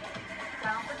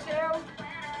 Down for two.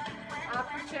 Up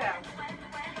for two.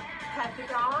 Pet the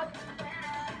dog.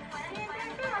 Stand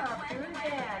back up. Do it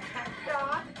again. Pet the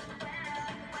dog.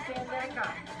 Stand back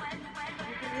up.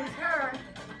 You can use her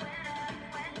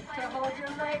to hold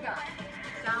your leg up.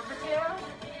 Down for two.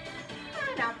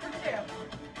 And up for two.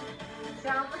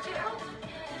 Down for two.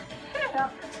 And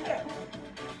up for two.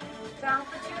 Down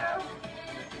for two.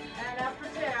 And up for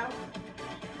two.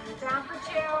 Down for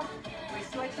two. We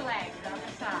switch legs,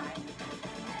 other side.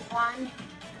 1,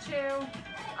 2,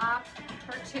 up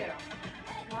for 2.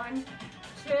 1,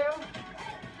 2.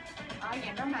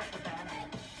 Again, don't mess with that.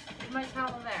 Leave my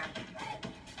towel there.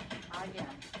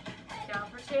 Again. Down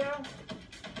for 2.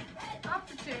 Up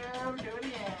for 2. Do it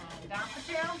again. Down for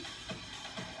 2.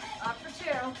 Up for 2.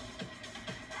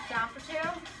 Down for 2.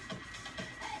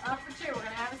 Up for 2. We're going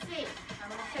to have a seat. I'm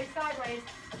going to stay sideways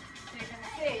so you can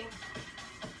see.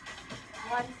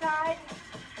 One side,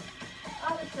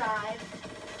 other side,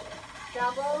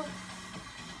 double,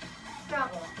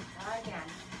 double. Again.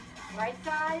 Right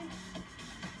side,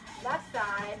 left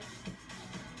side,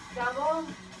 double.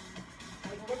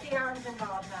 We can get the arms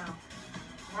involved now.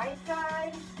 Right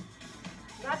side,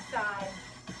 left side,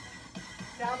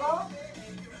 double,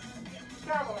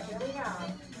 double. Here we go.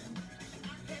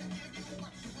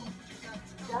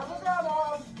 Double,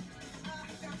 double.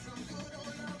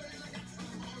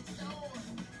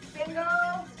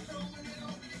 Single,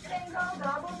 single,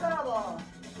 double, double.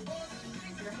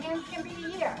 Your hands can be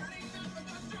here.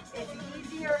 It's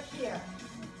easier here.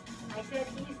 I said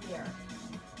easier.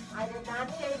 I did not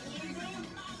say easy.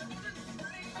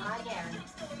 Again.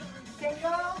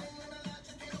 Single,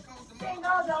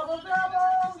 single, double,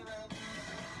 double.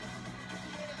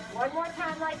 One more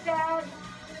time like that.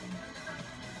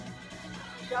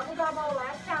 Double, double,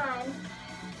 last time.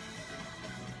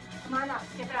 Come on up,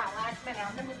 skip it out, last minute.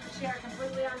 I'm going to move the chair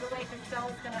completely out of the way because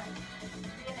Stella's going to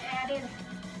be an added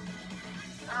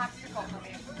obstacle for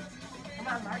me. Come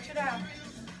on, march it out.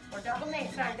 Or double knee,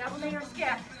 sorry, double knee or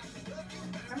skip.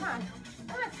 Come on,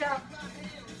 Stella.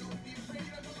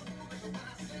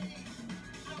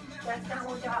 That's not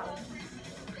what double.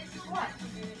 What?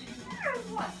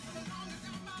 What?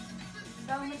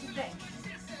 Tell them what you think.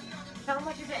 Tell them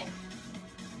what you think.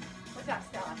 What's up,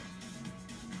 Stella?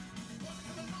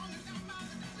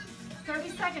 30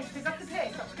 seconds, pick up the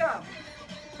pace, let's go.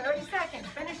 30 seconds,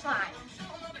 finish line.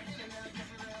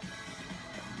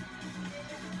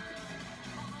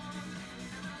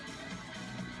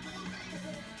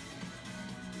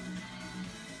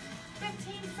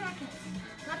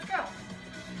 Let's go.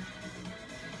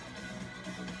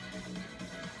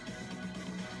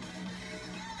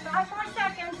 5 more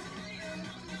seconds.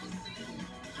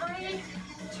 3,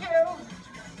 2,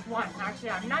 1. Knock it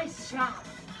out. Nice job.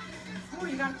 Ooh,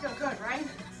 you're gonna feel good, right?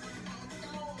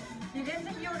 You didn't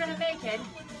think you were gonna make it,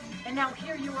 and now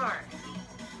here you are.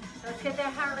 Let's get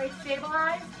that heart rate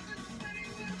stabilized.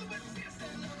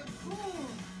 Ooh.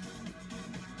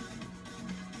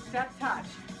 Step touch.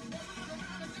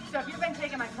 So if you've been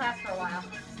taking my class for a while,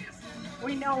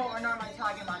 we know what we're normally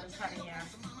talking about this time of year.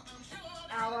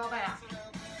 Elbow back.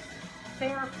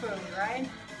 Fair food, right?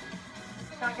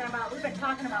 We've been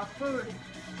talking about food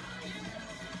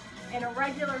in a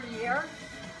regular year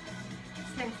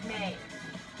since May.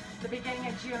 The beginning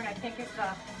of June, I think, is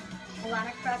the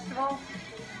Hellenic Festival,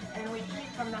 and we eat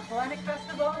from the Hellenic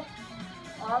Festival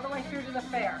all the way through to the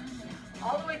fair,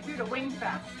 all the way through to Wing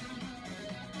Fest.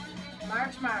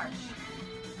 March.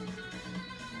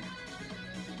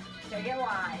 Take it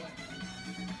wide.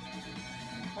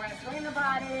 We're going to swing the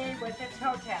body with the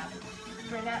toe tap.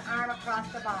 Bring that arm across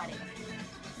the body.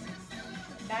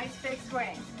 Nice big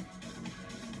swing.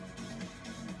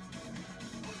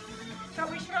 So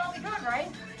we should all be good,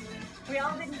 right? We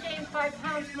all didn't gain 5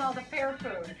 pounds from all the fair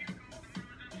food.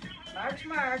 March.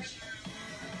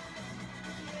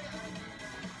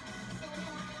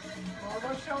 Roll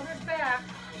those shoulders back.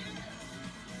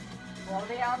 Roll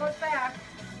the elbows back.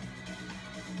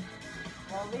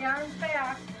 Roll the arms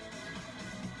back.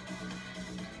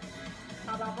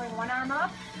 How about bring one arm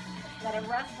up? Let it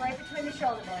rest right between the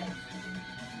shoulder blades.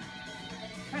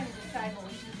 Trying to decide what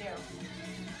we should do.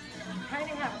 I'm trying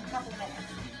to have a couple minutes.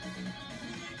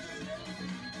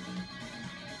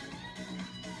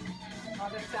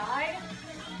 Other side.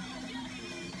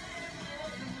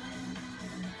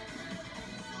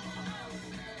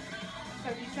 So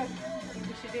you said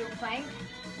we should do plank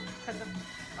because of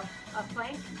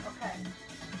plank? Okay.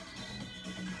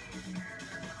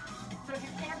 So if you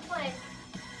can't plank,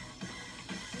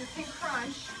 you can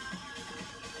crunch.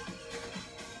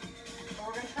 But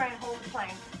we're going to try and hold the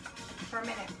plank for a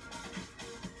minute.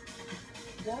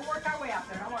 We'll work our way up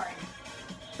there, don't worry.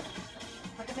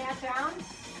 Put the mat down.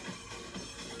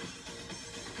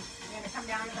 You're going to come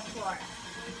down to the floor.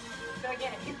 So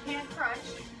again, if you can't crunch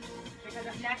because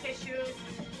of neck issues,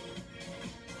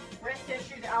 wrist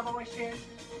issues, elbow issues,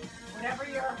 whatever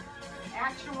your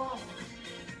actual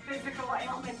physical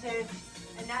ailment is,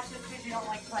 and not just because you don't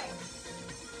like planks,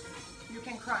 you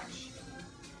can crunch.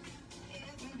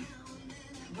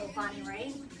 Go Bonnie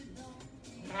Ray.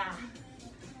 Yeah.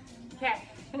 Okay.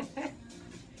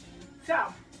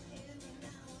 So,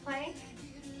 plank,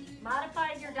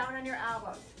 modified, you're down on your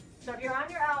elbows. So if you're on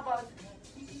your elbows,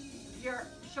 your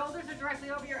shoulders are directly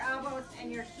over your elbows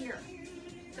and you're here.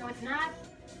 So it's not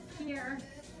here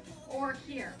or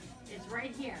here. It's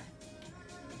right here.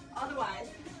 Otherwise,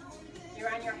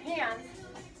 you're on your hands,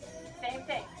 same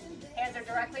thing. Hands are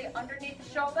directly underneath the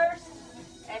shoulders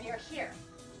and you're here.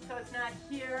 So it's not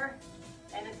here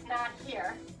and it's not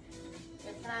here.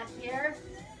 It's not here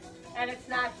and it's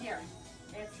not here.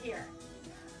 It's here.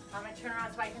 I'm going to turn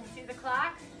around so I can see the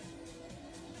clock.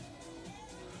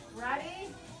 Ready,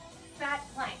 set,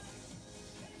 plank.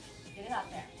 Get it up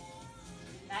there.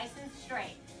 Nice and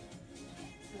straight.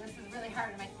 So this is really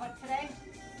hard on my foot today.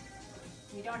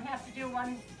 You don't have to do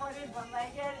one-footed,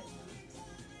 one-legged.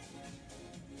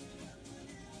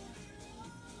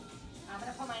 I'm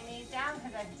going to put my knees down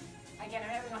because I'm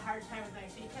having a hard time with my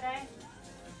feet today.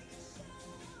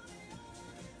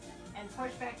 And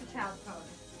push back to child's pose.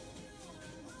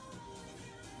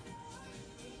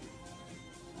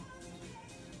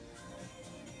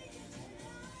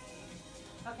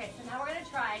 Okay, so now we're going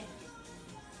to try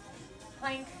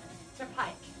plank to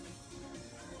pike.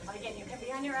 But again, you can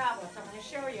be on your elbows. So I'm going to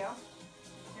show you.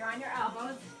 You're on your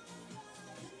elbows.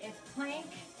 It's plank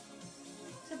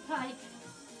to pike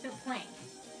to plank.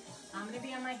 I'm going to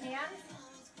be on my hands.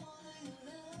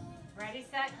 Ready,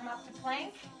 set, come up to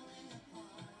plank.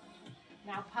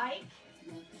 Now pike.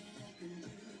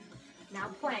 Now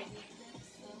plank.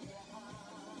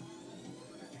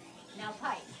 Now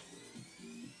pike.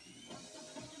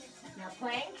 Now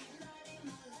plank.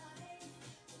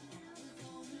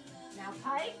 Now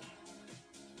pike.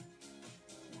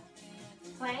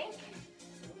 Plank.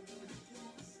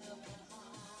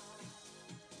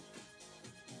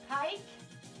 Pike.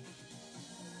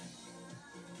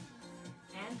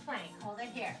 And plank. Hold it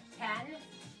here. 10.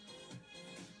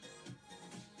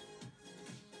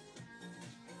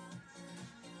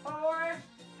 4,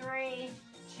 3,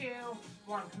 2,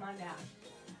 1. Come on down.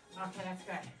 Okay, that's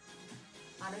good.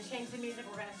 I'm going to change the music.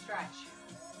 We're going to stretch.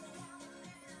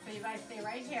 So you guys stay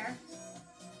right here.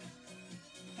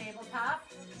 Tabletop.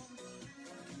 Okay,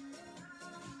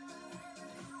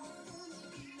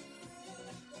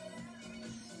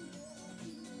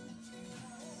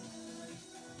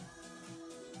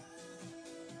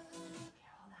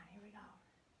 hold on. Here we go.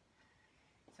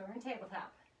 So we're in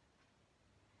tabletop.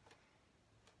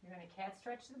 You're going to cat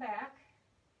stretch the back.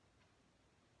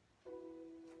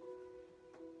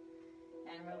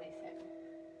 And release it.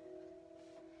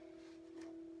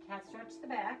 Cat stretch the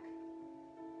back.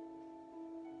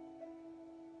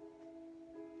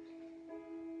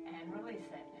 And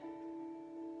release it.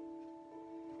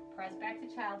 Press back to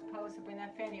child's pose. So bring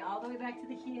that fanny all the way back to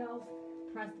the heels.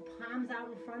 Press the palms out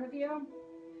in front of you.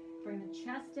 Bring the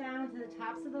chest down to the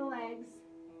tops of the legs.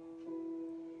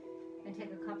 And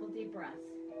take a couple deep breaths.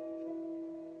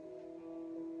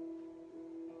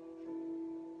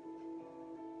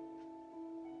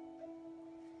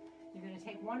 You're going to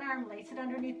take one arm, lace it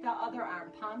underneath the other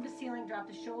arm. Palm to ceiling, drop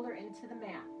the shoulder into the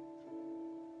mat.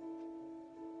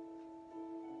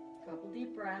 Couple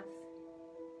deep breaths.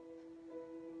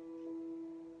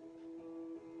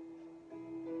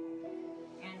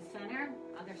 And center,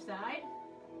 other side.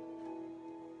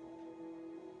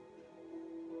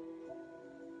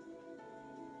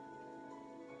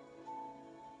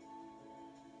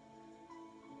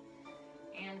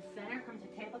 And center, come to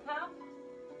tabletop.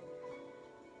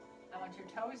 I want your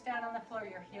toes down on the floor,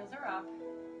 your heels are up.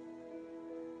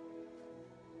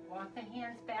 Walk the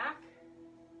hands back.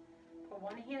 Put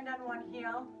one hand on one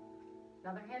heel,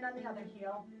 another hand on the other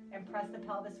heel, and press the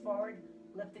pelvis forward.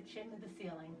 Lift the chin to the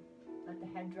ceiling. Let the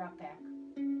head drop back.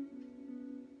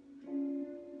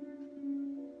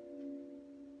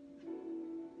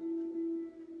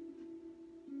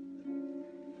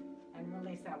 And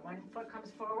release that. One foot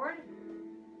comes forward.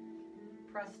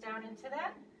 Press down into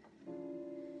that.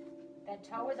 That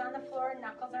toe is on the floor,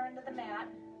 knuckles are into the mat.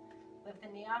 Lift the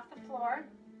knee off the floor.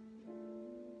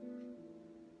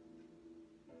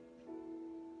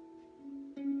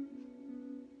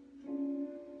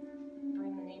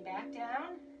 Bring the knee back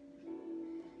down.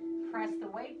 Press the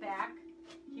weight back.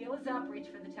 Heel is up, reach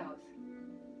for the toes.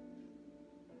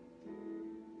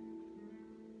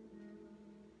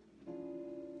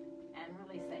 And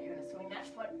release that. You're going to swing that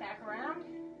foot back around.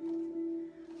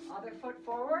 Other foot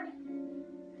forward.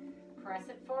 Press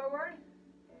it forward.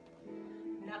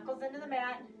 Knuckles into the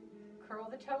mat. Curl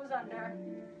the toes under.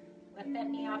 Lift that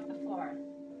knee off the floor.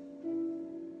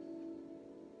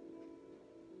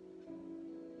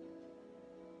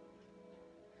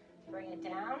 Bring it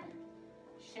down.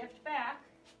 Shift back.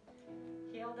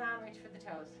 Heel down, reach for the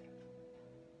toes.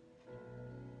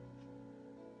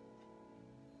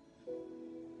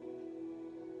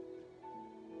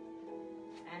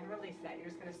 And release that. You're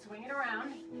just going to swing it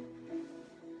around.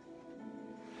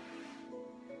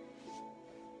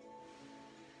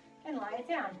 And lie it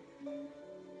down.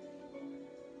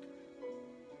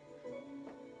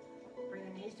 Bring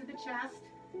the knees to the chest.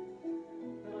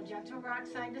 Little gentle rock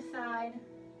side to side.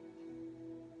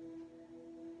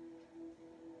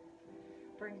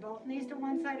 Bring both knees to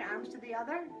one side, arms to the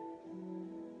other.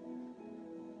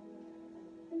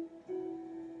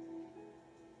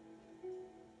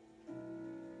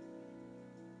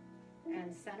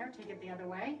 And center, take it the other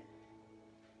way.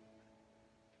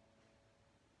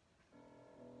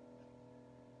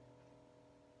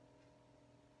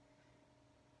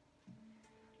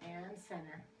 And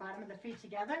center. Bottom of the feet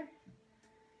together.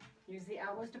 Use the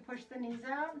elbows to push the knees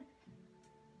out.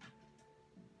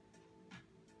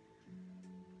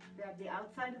 Grab the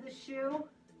outside of the shoe.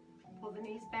 Pull the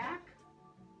knees back.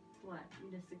 What? You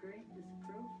disagree?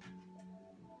 Disapprove?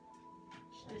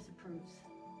 She disapproves.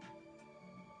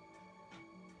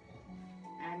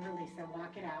 And release and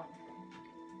walk it out.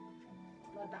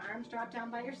 Let the arms drop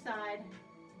down by your side.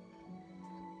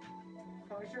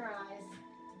 Close your eyes.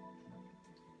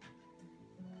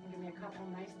 And give me a couple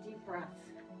nice deep breaths.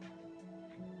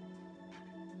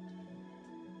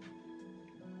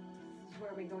 This is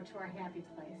where we go to our happy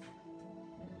place.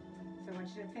 So I want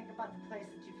you to think about the place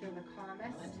that you feel the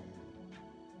calmest.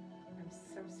 I'm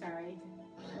so sorry.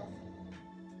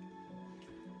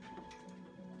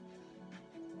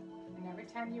 And every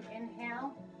time you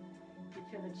inhale, you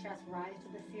feel the chest rise to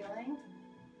the ceiling.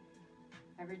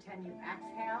 Every time you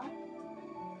exhale,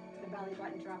 the belly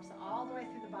button drops all the way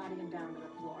through the body and down to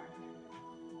the floor.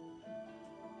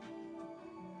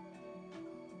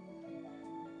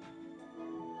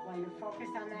 While you're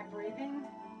focused on that breathing,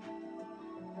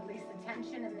 release the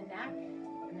tension in the neck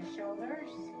and the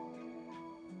shoulders.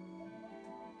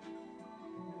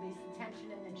 Release the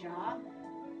tension in the jaw.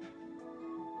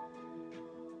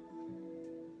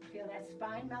 Feel that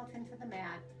spine melt into the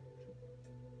mat.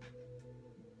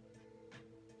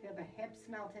 Feel the hips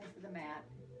melt into the mat.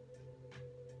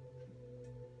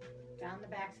 Down the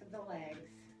backs of the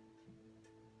legs.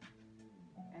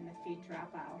 And the feet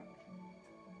drop out.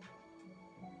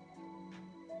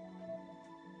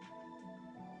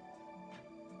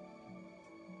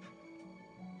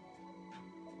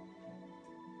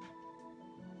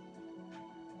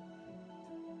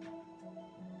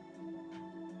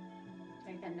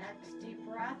 Take the next deep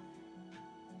breath.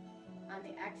 On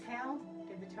the exhale,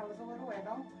 give the toes a little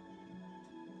wiggle.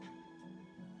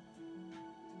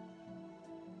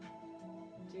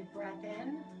 Deep breath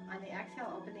in. On the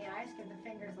exhale, open the eyes, give the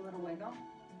fingers a little wiggle.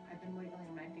 I've been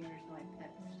wiggling my fingers like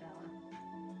that, Stella.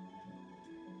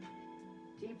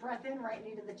 Deep breath in, right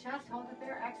knee to the chest, hold it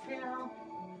there, exhale.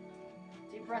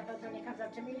 Deep breath out when it comes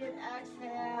up to meet it,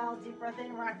 exhale. Deep breath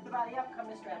in, rock the body up, come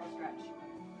to straddle stretch.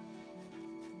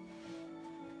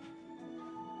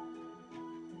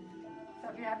 So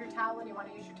if you have your towel and you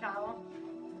want to use your towel,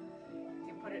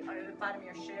 you put it under the bottom of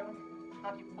your shoe,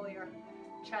 help you pull your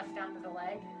chest down to the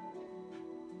leg.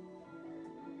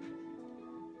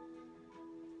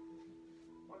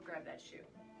 Or grab that shoe.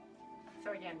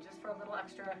 So again, just for a little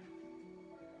extra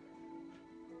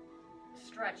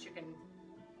stretch, you can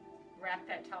wrap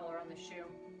that towel around the shoe.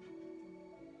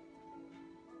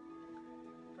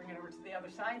 Bring it over to the other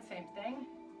side, same thing.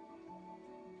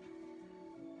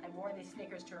 I wore these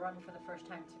sneakers to run for the first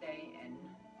time today, and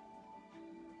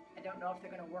I don't know if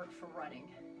they're going to work for running.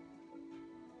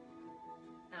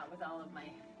 Not with all of my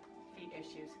feet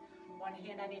issues. One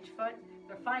hand on each foot.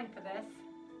 They're fine for this,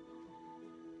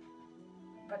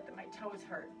 but my toes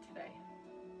hurt today.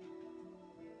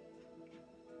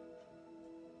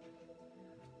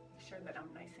 Make sure that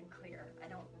I'm nice and clear. I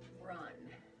don't run,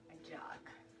 I jog.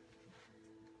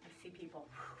 I see people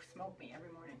smoke me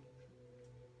every morning.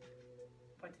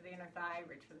 Foot to the inner thigh,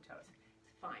 reach for the toes.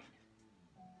 It's fine.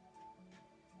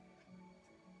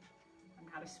 I'm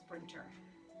not a sprinter.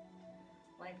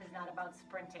 Life is not about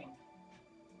sprinting.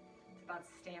 It's about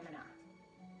stamina.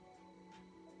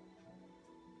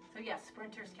 So yes,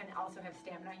 sprinters can also have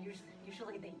stamina.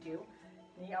 Usually they do.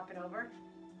 Knee up and over.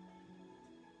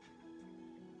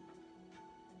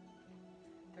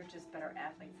 They're just better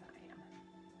athletes than I am.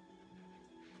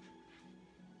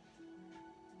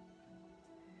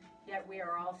 Yet we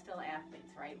are all still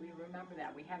athletes, right? We remember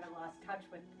that. We haven't lost touch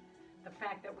with the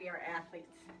fact that we are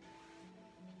athletes.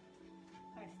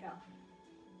 Hi, Stella.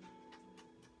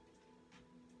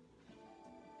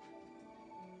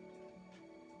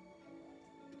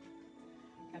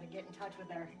 Got to get in touch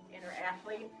with our inner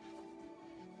athlete.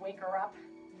 Wake her up.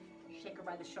 Shake her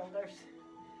by the shoulders.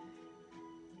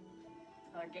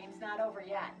 Our game's not over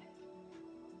yet.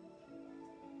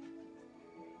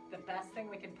 The best thing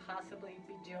we could possibly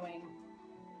be doing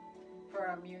for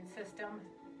our immune system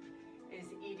is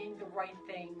eating the right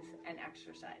things and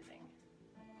exercising.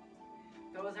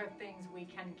 Those are things we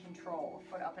can control,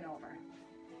 foot up and over.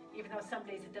 Even though some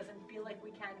days it doesn't feel like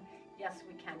we can, yes,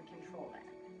 we can control that.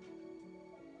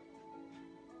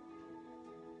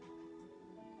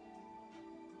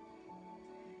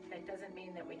 That doesn't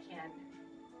mean that we can't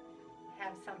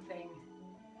have something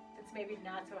that's maybe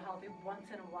not so healthy once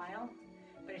in a while,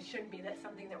 but it shouldn't be that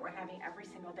something that we're having every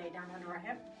single day down under our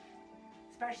hip,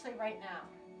 especially right now,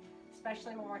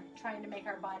 especially when we're trying to make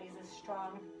our bodies as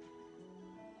strong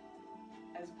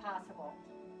as possible.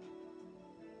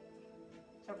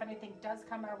 So if anything does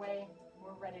come our way,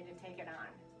 we're ready to take it on.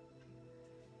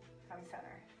 Come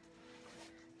center.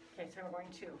 Okay, so we're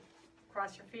going to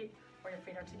cross your feet or your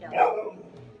feet are together.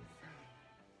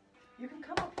 You can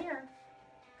come up here.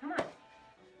 Come on.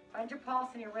 Find your pulse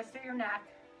in your wrist or your neck.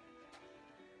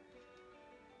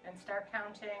 And start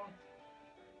counting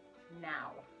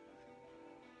now.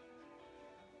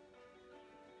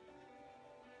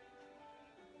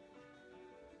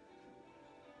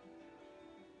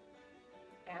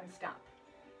 And stop.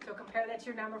 So compare that to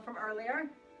your number from earlier.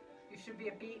 You should be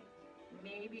a beat,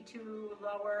 maybe two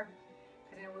lower,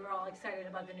 because we were all excited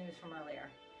about the news from earlier.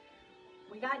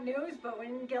 We got news, but we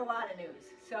didn't get a lot of news.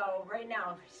 So right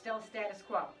now, still status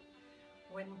quo.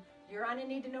 When you're on a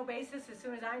need-to-know basis, as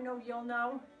soon as I know, you'll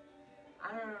know.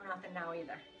 I don't know nothing now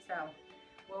either. So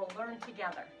we'll learn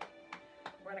together.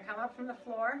 We're going to come up from the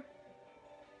floor.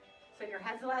 So your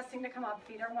head's the last thing to come up.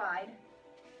 Feet are wide.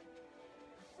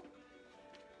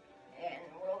 And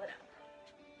roll it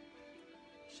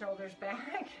up. Shoulders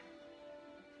back.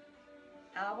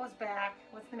 Elbows back.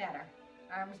 What's the matter?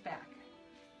 Arms back.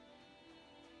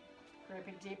 Great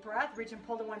big deep breath. Reach and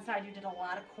pull to one side. You did a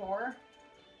lot of core.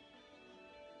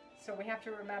 So we have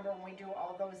to remember when we do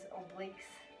all those obliques,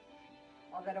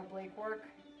 all that oblique work,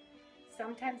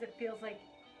 sometimes it feels like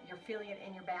you're feeling it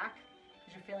in your back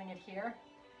because you're feeling it here.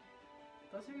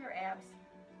 Those are your abs.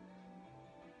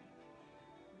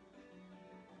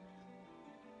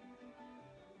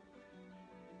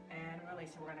 And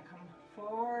release. So we're going to come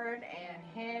forward and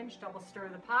hinge, double stir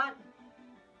the pot.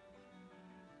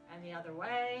 And the other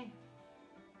way.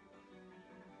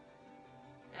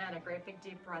 And a great big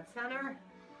deep breath center.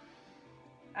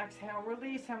 Exhale,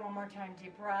 release, and one more time,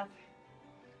 deep breath.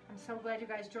 I'm so glad you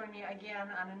guys joined me again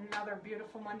on another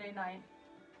beautiful Monday night.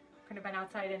 Couldn't have been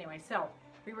outside anyway. So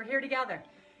we were here together.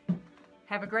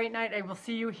 Have a great night. I will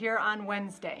see you here on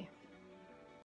Wednesday.